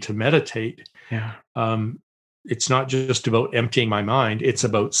favorite way to meditate. Yeah. It's not just about emptying my mind. It's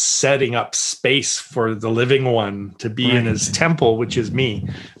about setting up space for the living one to be in his temple, which is me.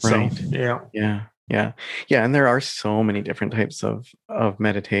 So, Yeah. And there are so many different types of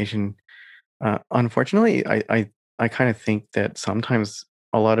meditation. Unfortunately, I kind of think that sometimes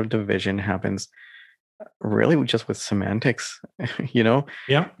a lot of division happens really just with semantics,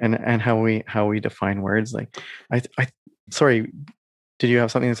 and how we define words. Like, sorry, did you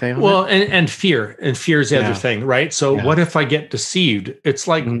have something to say on that? And fear is the other thing, right? So what if I get deceived? It's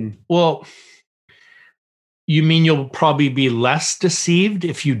like, well, you mean you'll probably be less deceived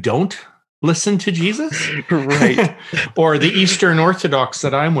if you don't listen to Jesus? Right. Or the Eastern Orthodox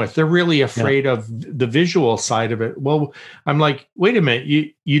that I'm with, they're really afraid of the visual side of it. Well, I'm like, wait a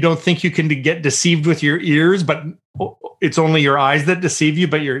minute, you don't think you can get deceived with your ears, but it's only your eyes that deceive you,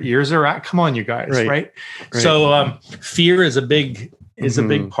 but your ears are at, come on, you guys, right? So fear is a big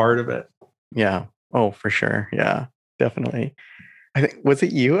part of it. Yeah. Oh, for sure. Yeah, definitely. I think, was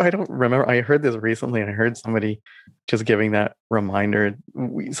it you? I don't remember. I heard this recently. I heard somebody just giving that reminder.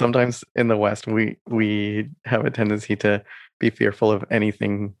 Sometimes in the West, we have a tendency to be fearful of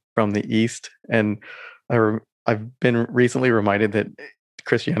anything from the East. And I've been recently reminded that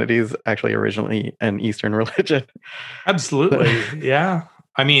Christianity is actually originally an Eastern religion. Absolutely. Yeah.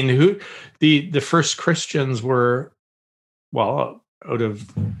 I mean, the first Christians were, well, out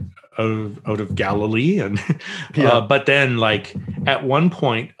of Galilee, and but then, like, at one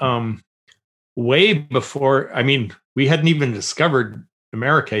point, way before, I mean, we hadn't even discovered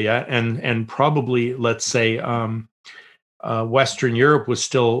America yet, and probably, let's say, Western Europe was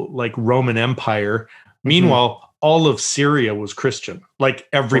still like Roman Empire. Meanwhile, all of Syria was Christian, like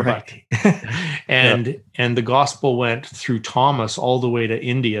everybody. And the gospel went through Thomas all the way to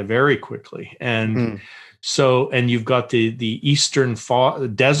India very quickly. And so, and you've got the Eastern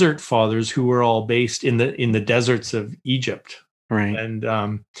desert fathers who were all based in the deserts of Egypt. Right. And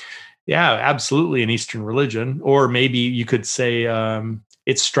absolutely an Eastern religion. Or maybe you could say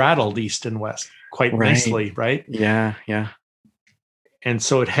it straddled East and West quite nicely, right? Yeah. And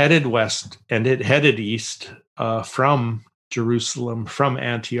so it headed west and it headed east from Jerusalem, from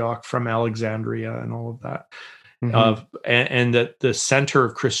Antioch, from Alexandria, and all of that. And that the center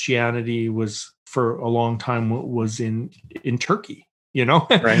of Christianity was, for a long time, was in Turkey,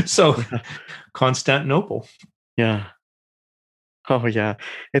 Right. So Constantinople. Yeah. Oh, yeah.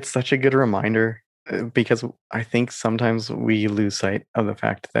 It's such a good reminder, because I think sometimes we lose sight of the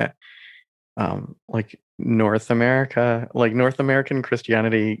fact that like North American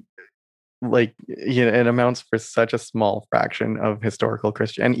Christianity, it amounts for such a small fraction of historical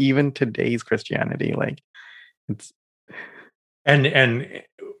Christian, and even today's Christianity, like, it's and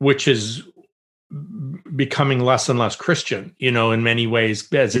which is becoming less and less Christian, in many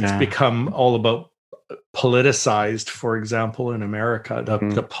ways, as it's become all about politicized. For example, in America,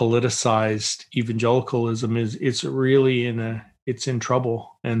 the politicized evangelicalism it's really it's in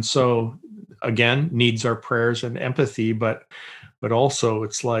trouble, and so again needs our prayers and empathy, but also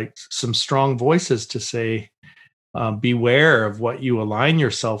it's like some strong voices to say, beware of what you align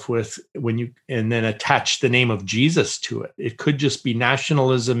yourself with and then attach the name of Jesus to it. It could just be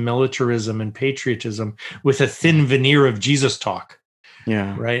nationalism, militarism, and patriotism with a thin veneer of Jesus talk.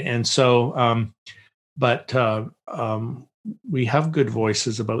 Yeah. Right. And so, but we have good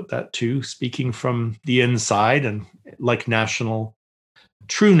voices about that too, speaking from the inside, and like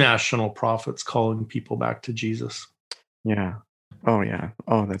true national prophets calling people back to Jesus. Yeah. Oh, yeah.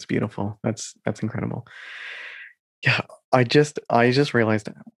 Oh, that's beautiful. That's incredible. Yeah. I just realized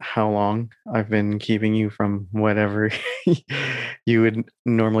how long I've been keeping you from whatever you would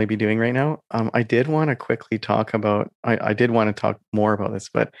normally be doing right now. I did want to quickly talk about. I did want to talk more about this,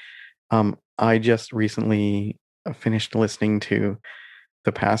 but I just recently finished listening to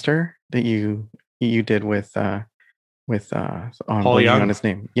The Pastor that you did with oh, I'm Paul blanking on Young. his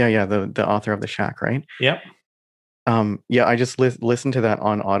name. Yeah, the author of The Shack, right? Yep. Yeah, I just listened to that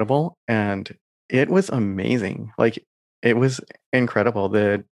on Audible, and it was amazing. Like, it was incredible.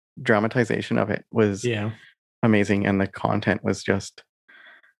 The dramatization of it was Yeah. amazing, and the content was just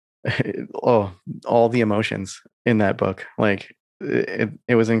oh, all the emotions in that book. Like,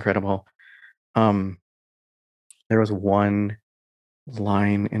 it was incredible. Um, there was one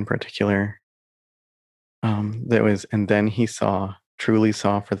line in particular that was, and then he truly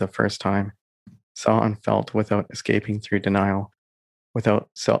saw for the first time, saw and felt without escaping through denial, without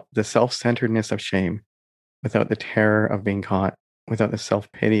the self-centeredness of shame, without the terror of being caught, without the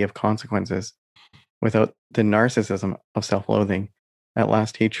self-pity of consequences, without the narcissism of self-loathing. At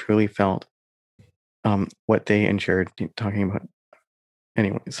last, he truly felt what they endured. Talking about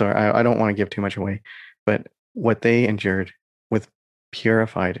anyway, so I don't want to give too much away, but what they endured with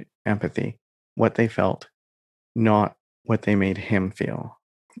purified empathy, what they felt, not what they made him feel,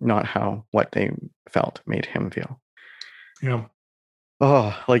 not how what they felt made him feel. Yeah.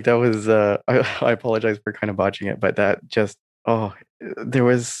 Oh, like that was I apologize for kind of botching it, but that just oh, there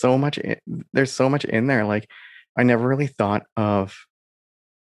was so much there's so much in there. Like, I never really thought of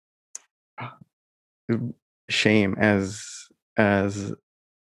shame as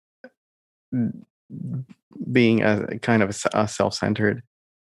being a kind of a self-centered,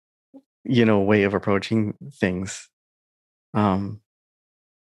 way of approaching things.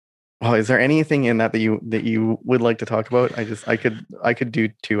 Oh, is there anything in that you would like to talk about? I could do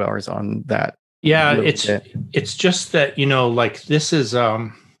 2 hours on that. Yeah, Little bit. it's just that, like this is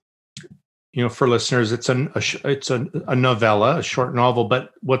for listeners, it's a novella, a short novel,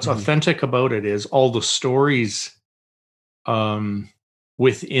 but what's Mhm. authentic about it is all the stories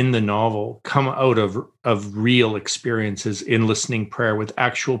within the novel come out of real experiences in listening prayer with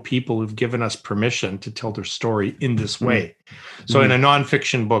actual people who've given us permission to tell their story in this Mhm. way. So in a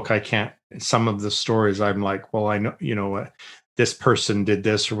nonfiction book, I can't, some of the stories I'm like, well, I know, this person did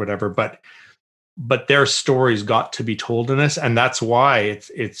this or whatever, but their stories got to be told in this. And that's why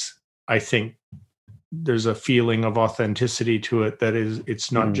it's, I think there's a feeling of authenticity to it that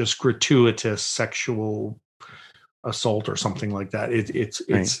it's not just gratuitous sexual assault or something like that. It's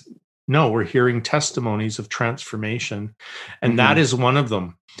Right. no, we're hearing testimonies of transformation, and that is one of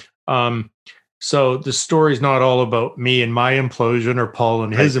them. So the story is not all about me and my implosion or Paul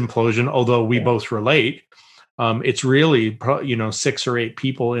and his Right. implosion, although we both relate. It's really 6 or 8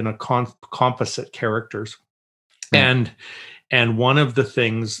 people in a composite characters, Right. and one of the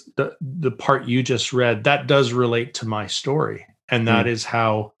things, the part you just read, that does relate to my story, and that is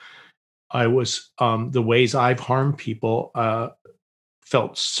how I was, the ways I've harmed people. I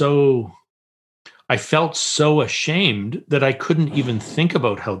felt so ashamed that I couldn't even think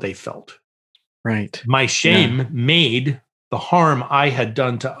about how they felt. Right. My shame made the harm I had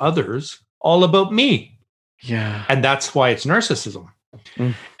done to others all about me. Yeah. And that's why it's narcissism.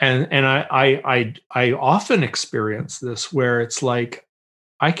 Mm. And I often experience this where it's like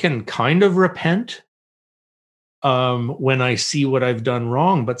I can kind of repent when I see what I've done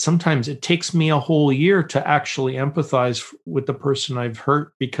wrong. But sometimes it takes me a whole year to actually empathize with the person I've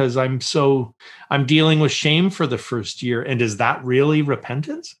hurt because I'm dealing with shame for the first year. And is that really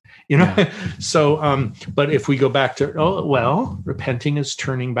repentance? So, but if we go back to, repenting is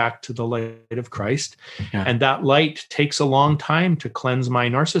turning back to the light of Christ. Yeah. And that light takes a long time to cleanse my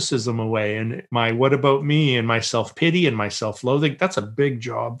narcissism away and my what about me and my self-pity and my self-loathing. That's a big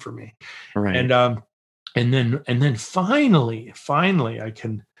job for me. Right. And then finally I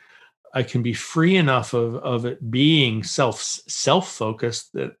can be free enough of it being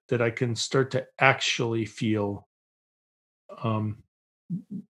self-focused that I can start to actually feel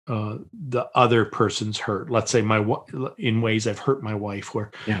the other person's hurt. Let's say in ways I've hurt my wife,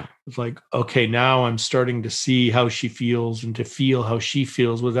 where it's like, okay, now I'm starting to see how she feels and to feel how she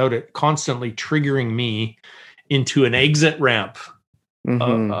feels without it constantly triggering me into an exit ramp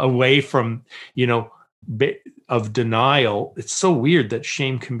away from, of denial. It's so weird that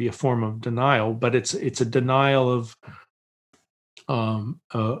shame can be a form of denial, but it's a denial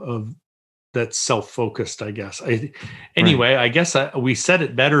of that's self-focused, I guess. Anyway, I guess we said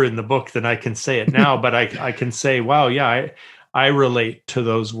it better in the book than I can say it now, but I can say, wow, yeah, I relate to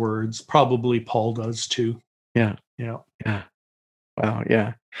those words. Probably Paul does too. Yeah. Yeah. Yeah. Wow,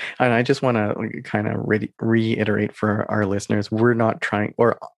 yeah. And I just want to kind of reiterate for our listeners, we're not trying,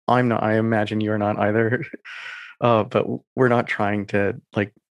 or I'm not, I imagine you're not either, but we're not trying to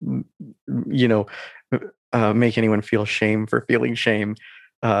like, you know, make anyone feel shame for feeling shame.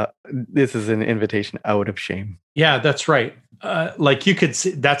 This is an invitation out of shame. Yeah, that's right. Like you could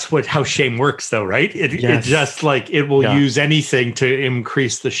see, that's how shame works, though, right? It just like it will use anything to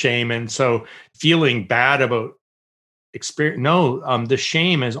increase the shame, and so feeling bad about experience. No, the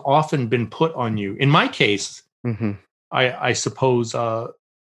shame has often been put on you. In my case, I suppose I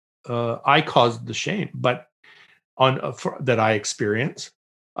caused the shame, but that I experience.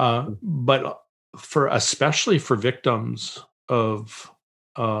 But especially for victims of,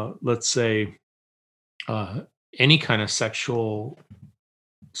 let's say, any kind of sexual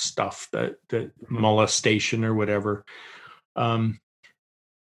stuff, that molestation or whatever,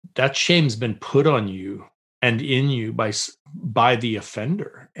 that shame's been put on you and in you by the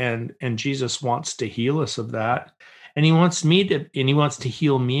offender, and Jesus wants to heal us of that, and he wants to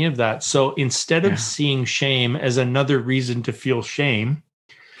heal me of that. So instead of seeing shame as another reason to feel shame,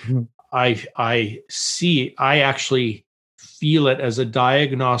 I actually feel it as a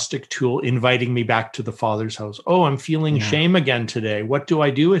diagnostic tool inviting me back to the Father's house. Oh, I'm feeling shame again today. What do I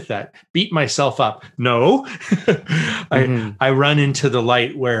do with that? Beat myself up? No. I run into the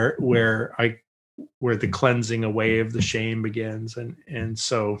light where the cleansing away of the shame begins. And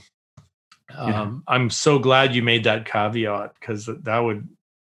so I'm so glad you made that caveat, because that would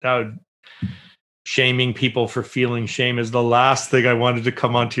shaming people for feeling shame is the last thing I wanted to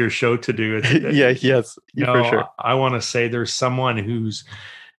come onto your show to do. For sure. I want to say there's someone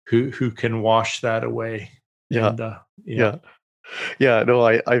who can wash that away. No,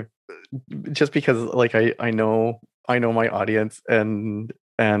 I just because like I know my audience, and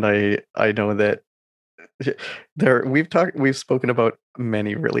I know that we've spoken about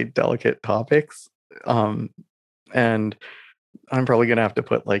many really delicate topics, and I'm probably going to have to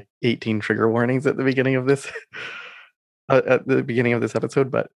put like 18 trigger warnings at the beginning of this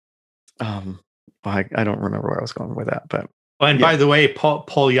episode, but I don't remember where I was going with that. But by the way,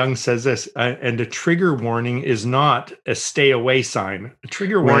 Paul Young says this, and a trigger warning is not a stay away sign. A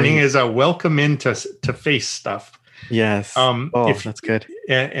trigger warning is a welcome in to face stuff. Yes. That's good.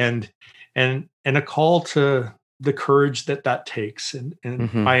 And a call to the courage that takes, and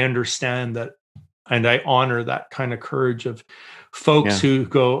I understand that. And I honor that kind of courage of folks who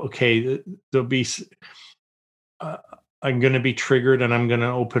go, okay, there'll be, I'm going to be triggered, and I'm going to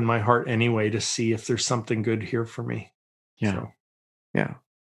open my heart anyway to see if there's something good here for me. Yes.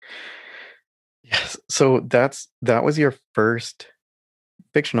 So that was your first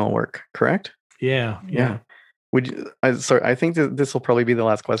fictional work, correct? Yeah. Would you, I think that this will probably be the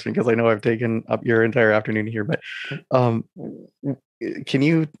last question, because I know I've taken up your entire afternoon here, but can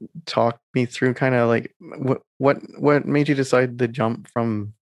you talk me through kind of like what made you decide the jump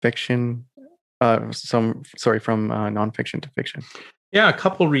from fiction, from nonfiction to fiction? Yeah, a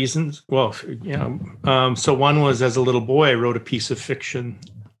couple reasons. Well, so one was, as a little boy, I wrote a piece of fiction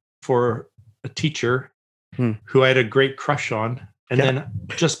for a teacher who I had a great crush on. And then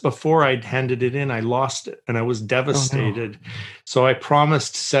just before I'd handed it in, I lost it, and I was devastated. Oh, no. So I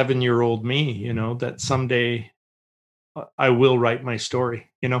promised 7-year-old me, that someday I will write my story,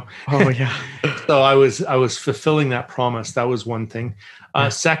 Oh yeah. So I was fulfilling that promise. That was one thing.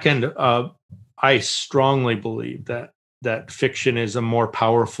 Second, I strongly believe that fiction is a more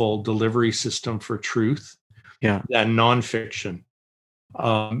powerful delivery system for truth than nonfiction,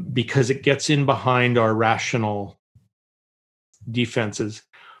 because it gets in behind our rational defenses.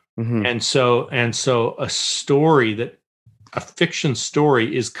 And so a fiction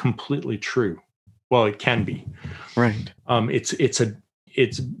story is completely true. Well, it can be. Right.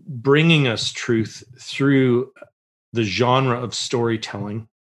 It's bringing us truth through the genre of storytelling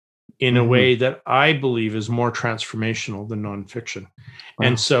in a way that I believe is more transformational than nonfiction. Wow.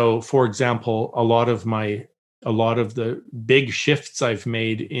 And so, for example, a lot of the big shifts I've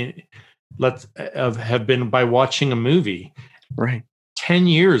made have been by watching a movie. Right. 10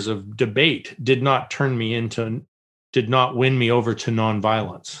 years of debate did not win me over to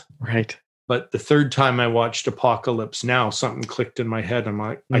nonviolence. Right. But the third time I watched Apocalypse Now, something clicked in my head. I'm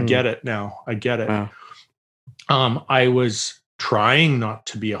like, I get it now. I get it. Wow. I was trying not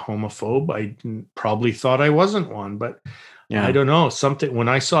to be a homophobe. I probably thought I wasn't one, but I don't know. When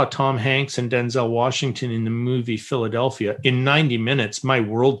I saw Tom Hanks and Denzel Washington in the movie Philadelphia, in 90 minutes, my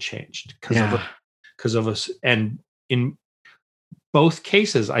world changed because of us. And in both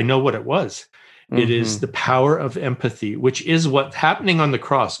cases, I know what it was. It is the power of empathy, which is what's happening on the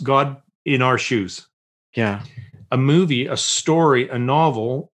cross. God in our shoes. Yeah. a movie, a story, a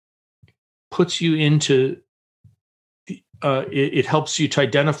novel puts you into it helps you to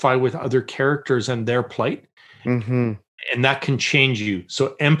identify with other characters and their plight. Mm-hmm. And that can change you.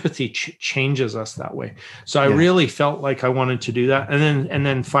 So empathy changes us that way. So I Yeah. really felt like I wanted to do that. And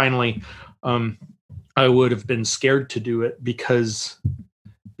then finally, I would have been scared to do it because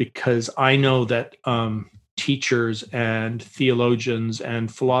I know that teachers and theologians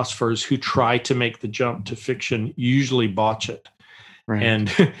and philosophers who try to make the jump to fiction usually botch it. Right.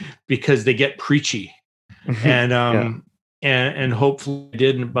 And because they get preachy. And Yeah. and hopefully I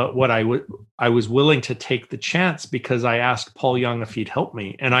didn't, but what I was willing to take the chance because I asked Paul Young if he'd help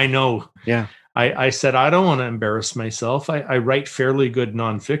me. And I know I said, I don't want to embarrass myself. I write fairly good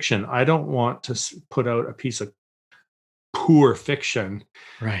nonfiction. I don't want to put out a piece of poor fiction.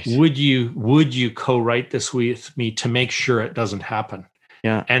 Right. Would you co-write this with me to make sure it doesn't happen?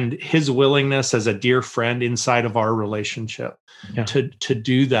 Yeah. And his willingness as a dear friend inside of our relationship to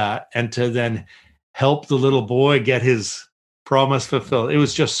do that and to then help the little boy get his promise fulfilled. It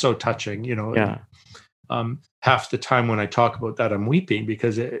was just so touching, you know. Yeah. Half the time when I talk about that, I'm weeping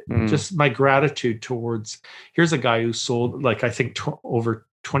because just my gratitude towards, here's a guy who sold like, I think over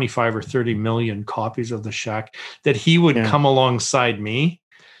 25 or 30 million copies of The Shack, that he would come alongside me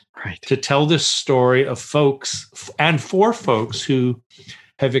to tell this story of folks and for folks who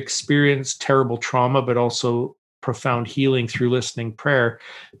have experienced terrible trauma, but also profound healing through listening prayer,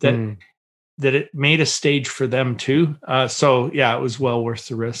 that it made a stage for them too. So yeah, it was well worth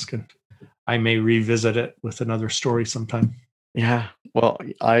the risk, and I may revisit it with another story sometime. Yeah. Well,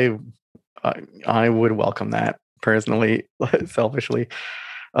 I would welcome that personally, selfishly.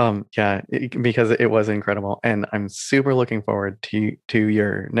 Because it was incredible, and I'm super looking forward to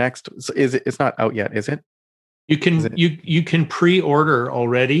your next. So it's not out yet, is it? You can pre-order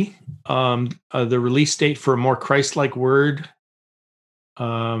already. The release date for A More Christ-Like Word,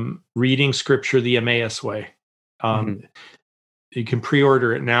 reading scripture the Emmaus way. You can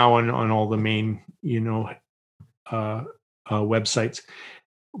pre-order it now on all the main, websites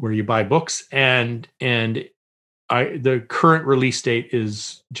where you buy books, and the current release date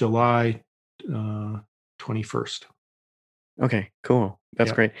is July 21st. Okay, cool.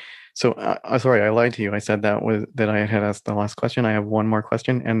 That's great. So, sorry, I lied to you. I said that I had asked the last question. I have one more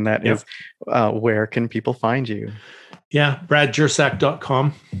question, and that is, where can people find you? Yeah,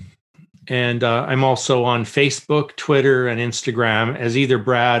 bradjersak.com. And I'm also on Facebook, Twitter, and Instagram as either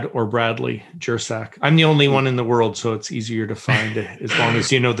Brad or Bradley Jersak. I'm the only one in the world, so it's easier to find as long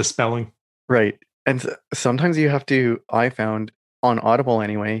as you know the spelling. Right. And sometimes you have to, I found on Audible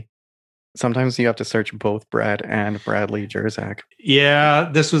anyway, sometimes you have to search both Brad and Bradley Jersak. Yeah,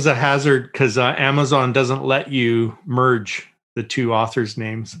 this was a hazard because Amazon doesn't let you merge the two authors'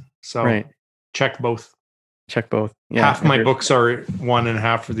 names. So check both. Check both. Yeah, half my books are one and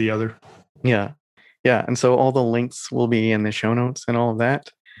half of the other. Yeah. Yeah. And so all the links will be in the show notes and all of that.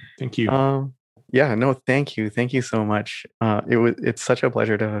 Thank you. Thank you. Thank you so much. It's such a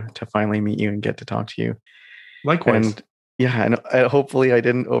pleasure to finally meet you and get to talk to you. Likewise. And hopefully I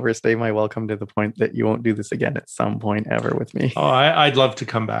didn't overstay my welcome to the point that you won't do this again at some point ever with me. Oh, I'd love to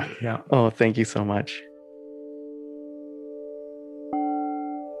come back. Yeah. Oh, thank you so much.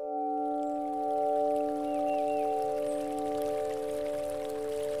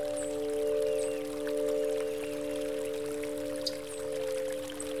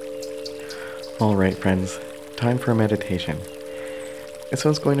 All right, friends, time for meditation. This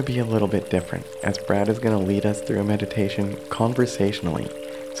one's going to be a little bit different, as Brad is going to lead us through a meditation conversationally,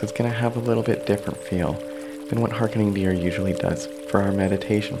 so it's going to have a little bit different feel than what Hearkening Deer usually does for our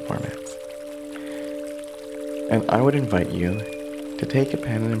meditation formats. And I would invite you to take a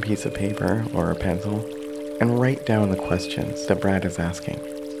pen and a piece of paper or a pencil and write down the questions that Brad is asking.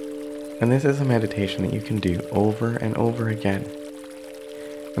 And this is a meditation that you can do over and over again.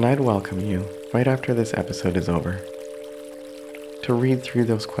 And I'd welcome you, right after this episode is over, to read through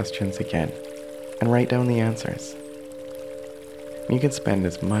those questions again and write down the answers. You can spend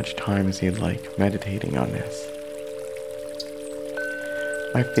as much time as you'd like meditating on this.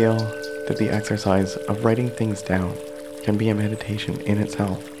 I feel that the exercise of writing things down can be a meditation in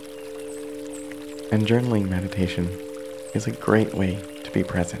itself. And journaling meditation is a great way to be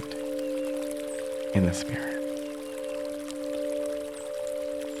present in the spirit.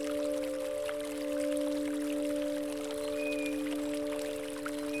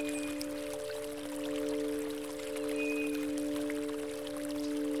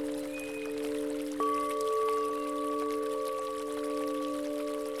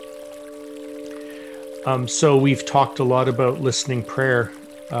 So we've talked a lot about listening prayer,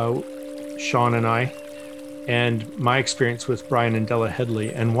 Sean and I. and my experience with Brian and Della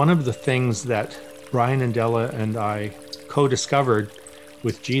Headley. And one of the things that Brian and Della and I co-discovered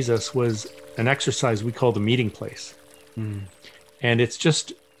with Jesus was an exercise we call the meeting place. Mm. And it's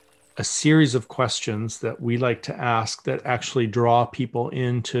just a series of questions that we like to ask that actually draw people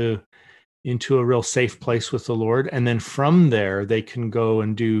into a real safe place with the Lord. And then from there, they can go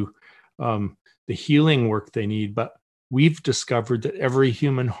and do the healing work they need. But we've discovered that every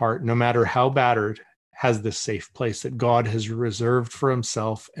human heart, no matter how battered, has this safe place that God has reserved for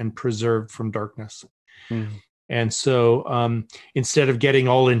himself and preserved from darkness. Mm. And so instead of getting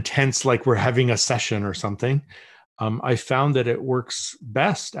all intense, like we're having a session or something, I found that it works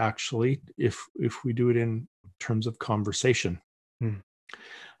best, actually, if we do it in terms of conversation. Mm.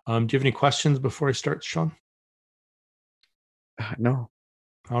 Do you have any questions before I start, Sean? No.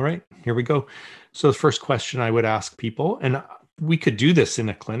 All right, here we go. So the first question I would ask people, and we could do this in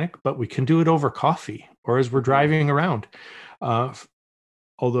a clinic, but we can do it over coffee or as we're driving around.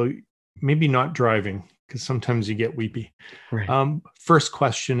 Although maybe not driving, because sometimes you get weepy. Right. First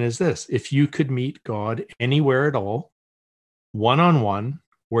question is this: if you could meet God anywhere at all, one-on-one,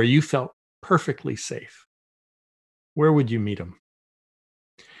 where you felt perfectly safe, where would you meet him?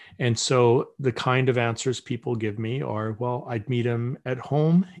 And so the kind of answers people give me are, well, I'd meet him at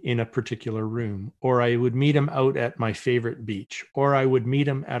home in a particular room, or I would meet him out at my favorite beach, or I would meet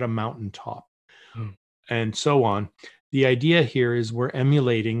him at a mountaintop, and so on. The idea here is we're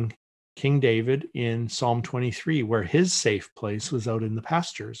emulating King David in Psalm 23, where his safe place was out in the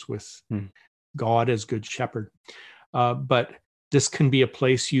pastures with God as good shepherd. But this can be a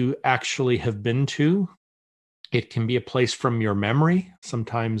place you actually have been to. It can be a place from your memory.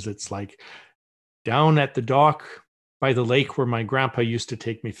 Sometimes it's like down at the dock by the lake where my grandpa used to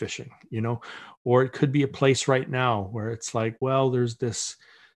take me fishing, or it could be a place right now where it's like, well, there's this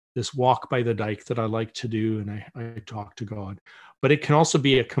walk by the dike that I like to do, and I talk to God. But it can also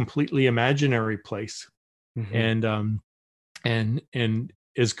be a completely imaginary place, and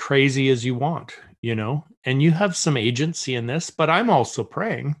as crazy as you want, and you have some agency in this. But I'm also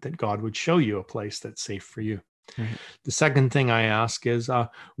praying that God would show you a place that's safe for you. Right. The second thing I ask is,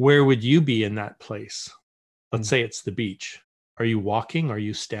 where would you be in that place? Let's say it's the beach. Are you walking? Are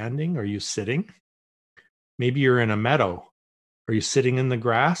you standing? Are you sitting? Maybe you're in a meadow. Are you sitting in the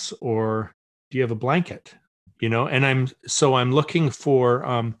grass, or do you have a blanket? And I'm looking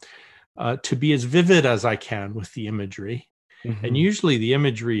for to be as vivid as I can with the imagery. And usually the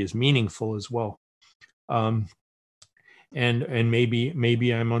imagery is meaningful as well. And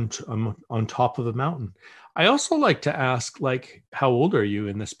maybe I'm on top of a mountain. I also like to ask, like, how old are you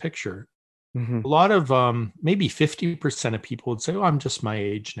in this picture? A lot of maybe 50% of people would say, oh, I'm just my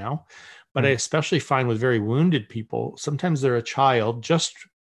age now. But I especially find with very wounded people, sometimes they're a child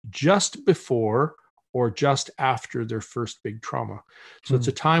just before or just after their first big trauma. So it's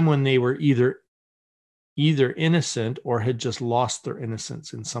a time when they were either innocent or had just lost their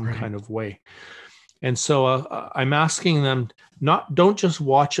innocence in some kind of way. And so I'm asking them, don't just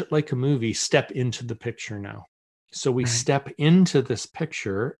watch it like a movie, step into the picture now. So we step into this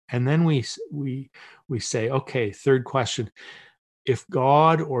picture, and then we say, okay, third question: if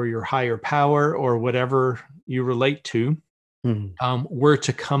God or your higher power or whatever you relate to were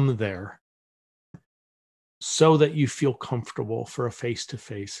to come there so that you feel comfortable for a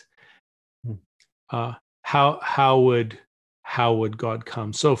face-to-face, how would God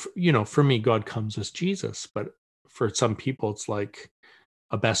come? So, for me, God comes as Jesus, but for some people, it's like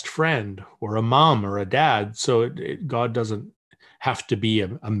a best friend or a mom or a dad. So God doesn't have to be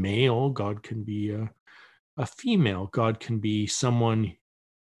a male. God can be a female. God can be someone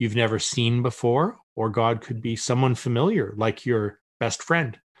you've never seen before, or God could be someone familiar, like your best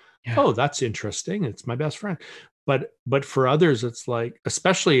friend. Yeah. Oh, that's interesting. It's my best friend. But for others, it's like,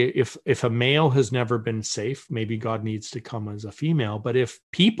 especially if a male has never been safe, maybe God needs to come as a female. But if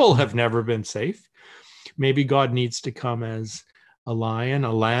people have never been safe, maybe God needs to come as a lion,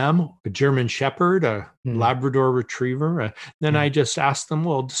 a lamb, a German shepherd, a Labrador retriever. Then I just ask them,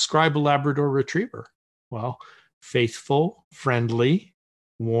 well, describe a Labrador retriever. Well, faithful, friendly,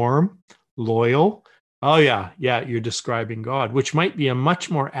 warm, loyal. Oh, yeah, you're describing God, which might be a much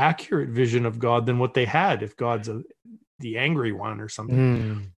more accurate vision of God than what they had if God's the angry one or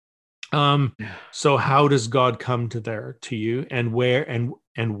something. So how does God come to you, and where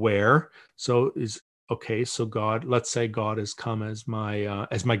and where? So so God, let's say God has come as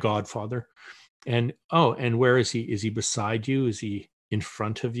my godfather. And where is he? Is he beside you? Is he in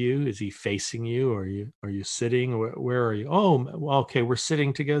front of you? Is he facing you? Are you sitting? Where are you? Oh, well, okay, we're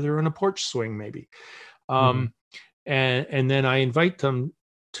sitting together in a porch swing, maybe. And then I invite them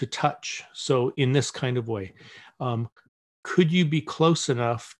to touch. So in this kind of way, could you be close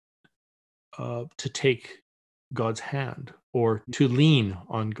enough to take God's hand, or to lean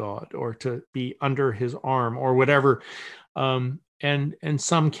on God, or to be under his arm, or whatever? And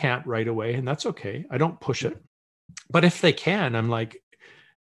some can't right away, and that's okay. I don't push it. But if they can, I'm like,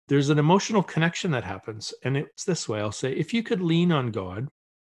 there's an emotional connection that happens. And it's this way. I'll say, if you could lean on God,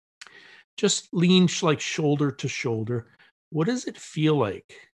 just lean like shoulder to shoulder. What does it feel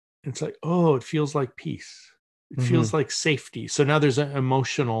like? It's like, oh, it feels like peace. It feels like safety. So now there's an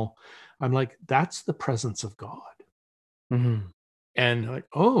emotional, I'm like, that's the presence of God. And like,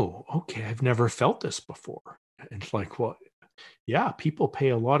 oh, okay, I've never felt this before. And it's like, well, yeah, people pay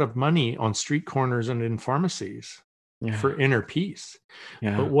a lot of money on street corners and in pharmacies for inner peace.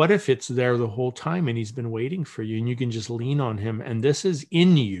 But what if it's there the whole time and he's been waiting for you, and you can just lean on him, and this is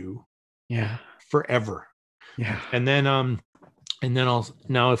in you forever. And then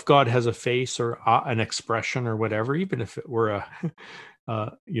now if God has a face or an expression or whatever, even if it were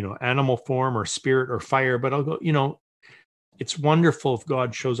a animal form or spirit or fire, but I'll go, it's wonderful if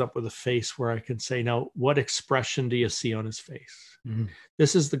God shows up with a face where I can say, now, what expression do you see on his face?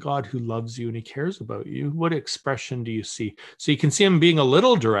 This is the God who loves you and he cares about you. What expression do you see? So you can see him being a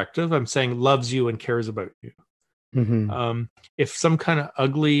little directive. I'm saying loves you and cares about you. If some kind of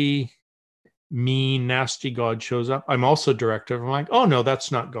ugly, mean, nasty God shows up, I'm also directive. I'm like, oh no,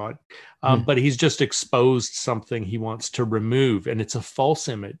 that's not God. But he's just exposed something he wants to remove, and it's a false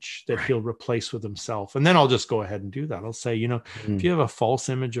image that he'll replace with himself. And then I'll just go ahead and do that. I'll say, if you have a false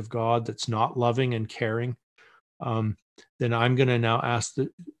image of God that's not loving and caring, then I'm going to now ask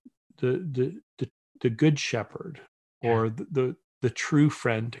the good shepherd or the true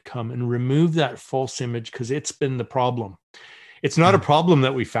friend to come and remove that false image, because it's been the problem. It's not a problem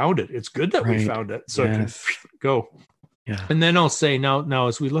that we found it. It's good that we found it. So it can go. And then I'll say, now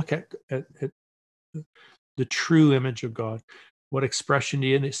as we look at the true image of God, what expression do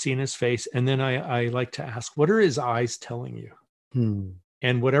you see in his face? And then I like to ask, what are his eyes telling you?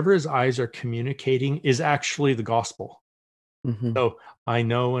 And whatever his eyes are communicating is actually the gospel. So I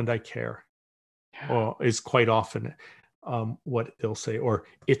know and I care, or is quite often what they'll say, or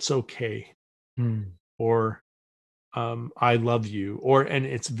it's okay, or I love you, and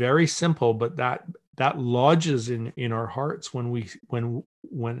it's very simple, but that lodges in our hearts when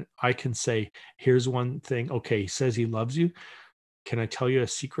I can say, here's one thing. Okay, he says he loves you. Can I tell you a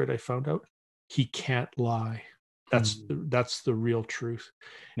secret I found out? He can't lie. That's the real truth.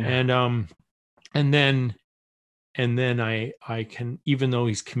 And then I can, even though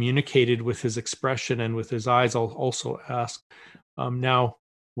he's communicated with his expression and with his eyes, I'll also ask, now,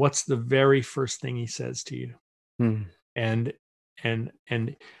 what's the very first thing he says to you? And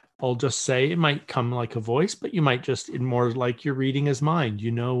I'll just say, it might come like a voice, but you might just, more like you're reading his mind.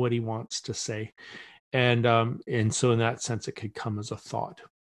 You know what he wants to say. And so in that sense, it could come as a thought.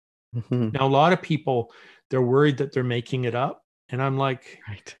 Now, a lot of people, they're worried that they're making it up. And I'm like,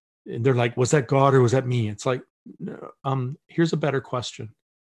 and they're like, was that God or was that me? It's like, here's a better question.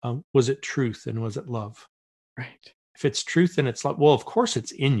 Was it truth and was it love? If it's truth and it's love, well, of course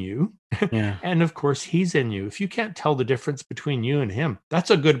it's in you. And of course he's in you. If you can't tell the difference between you and him,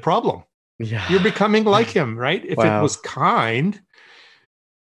 that's a good problem. You're becoming like him, right? If it was kind,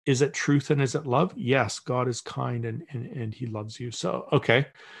 is it truth and is it love? Yes, God is kind and he loves you. So, okay.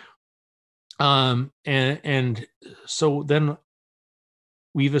 And so then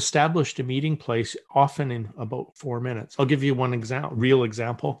we've established a meeting place, often in about 4 minutes. I'll give you one real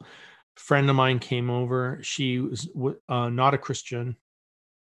example. A friend of mine came over. She was not a Christian.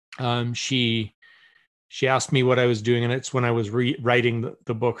 She asked me what I was doing, and it's when I was writing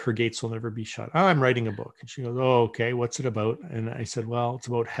the book, Her Gates Will Never Be Shut. Oh, I'm writing a book. And she goes, oh, okay, what's it about? And I said, well, it's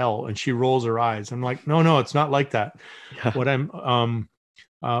about hell. And she rolls her eyes. I'm like, no, it's not like that. What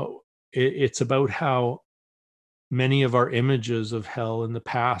it's about how many of our images of hell in the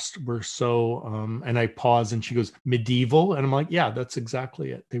past were so, and I pause and she goes, medieval. And I'm like, yeah, that's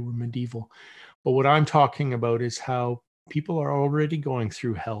exactly it. They were medieval. But what I'm talking about is how people are already going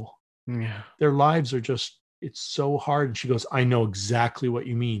through hell. Their lives are just, it's so hard. And she goes, I know exactly what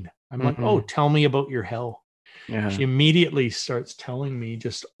you mean. I'm like, oh, tell me about your hell. She immediately starts telling me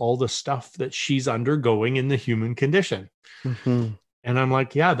just all the stuff that she's undergoing in the human condition. And I'm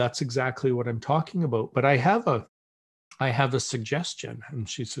like, yeah, that's exactly what I'm talking about. But I have a suggestion. And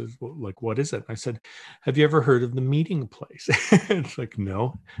she says, well, like, what is it? I said, have you ever heard of the meeting place? It's like,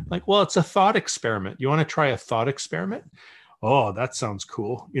 no. I'm like, well, it's a thought experiment. You want to try a thought experiment? Oh, that sounds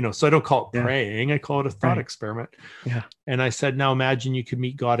cool. So I don't call it praying. I call it a thought experiment. And I said, now imagine you could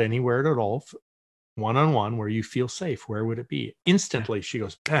meet God anywhere at all. one-on-one where you feel safe, where would it be? Instantly, she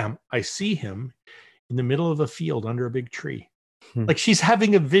goes, bam, I see him in the middle of a field under a big tree. Like she's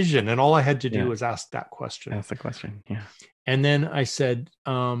having a vision, and all I had to do was ask that question. That's the question. Yeah. And then I said,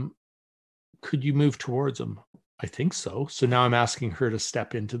 could you move towards him? I think so. So now I'm asking her to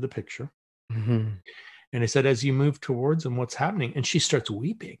step into the picture. And I said, as you move towards him, what's happening? And she starts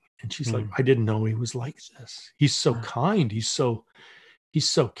weeping. And she's like, I didn't know he was like this. He's so kind. He's so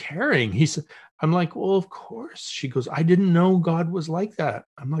caring. I'm like, well, of course. She goes, I didn't know God was like that.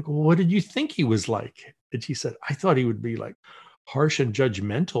 I'm like, well, what did you think he was like? And she said, I thought he would be like harsh and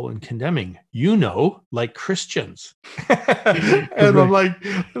judgmental and condemning, like Christians. And I'm like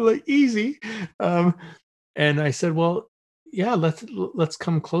easy. And I said, well, yeah, let's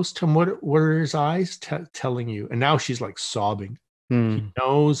come close to him. What are his eyes telling you? And now she's like sobbing. He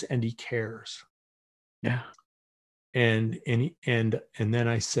knows and he cares. Yeah. And then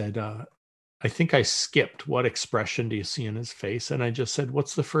I said, I think I skipped, what expression do you see in his face? And I just said,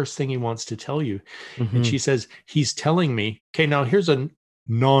 what's the first thing he wants to tell you? And she says, he's telling me, okay, now here's a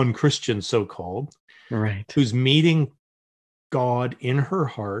non-Christian, so-called, right, who's meeting God in her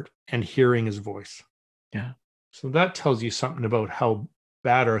heart and hearing his voice. Yeah. So that tells you something about how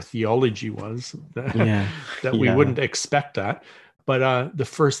bad our theology was, that we wouldn't expect that. But the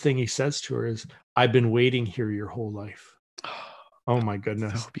first thing he says to her is, I've been waiting here your whole life. Oh my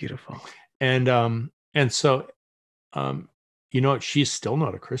goodness. So beautiful. And so, she's still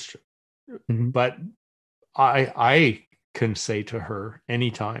not a Christian, but I can say to her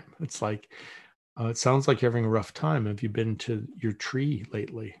anytime, it's like, it sounds like you're having a rough time. Have you been to your tree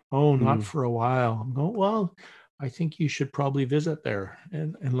lately? Oh, not for a while. No, well, I think you should probably visit there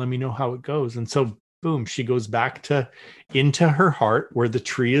and let me know how it goes. And so, boom, she goes back into her heart where the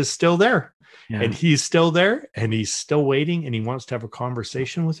tree is still there. Yeah. And he's still there and he's still waiting and he wants to have a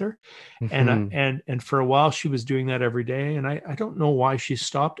conversation with her. And for a while she was doing that every day. And I don't know why she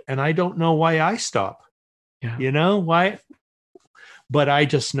stopped, and I don't know why I stop. Yeah. Why? But I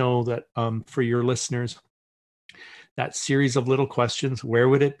just know that for your listeners, that series of little questions, where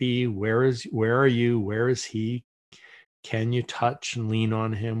would it be? Where are you? Where is he? Can you touch and lean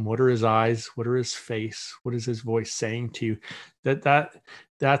on him? What are his eyes? What are his face? What is his voice saying to you?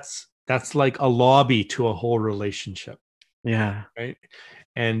 That's like a lobby to a whole relationship. Yeah. Right.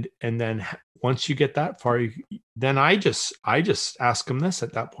 And then once you get that far, then I just ask him this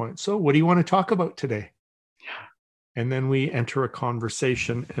at that point. So what do you want to talk about today? Yeah. And then we enter a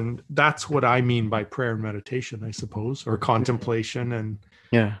conversation. And that's what I mean by prayer and meditation, I suppose, or contemplation and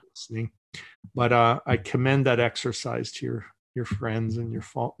listening. But I commend that exercise to your friends and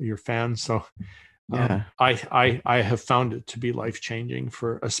your fans. So I have found it to be life-changing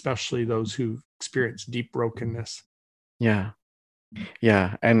for especially those who experience deep brokenness. Yeah.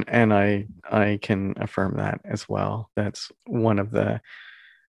 Yeah. And I can affirm that as well. That's one of the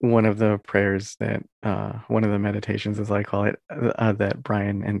prayers that one of the meditations, as I call it, that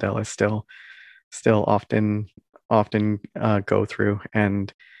Brian and Della still often go through.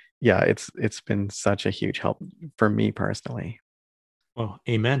 And it's been such a huge help for me personally. Well,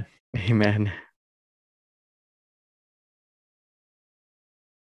 amen. Amen.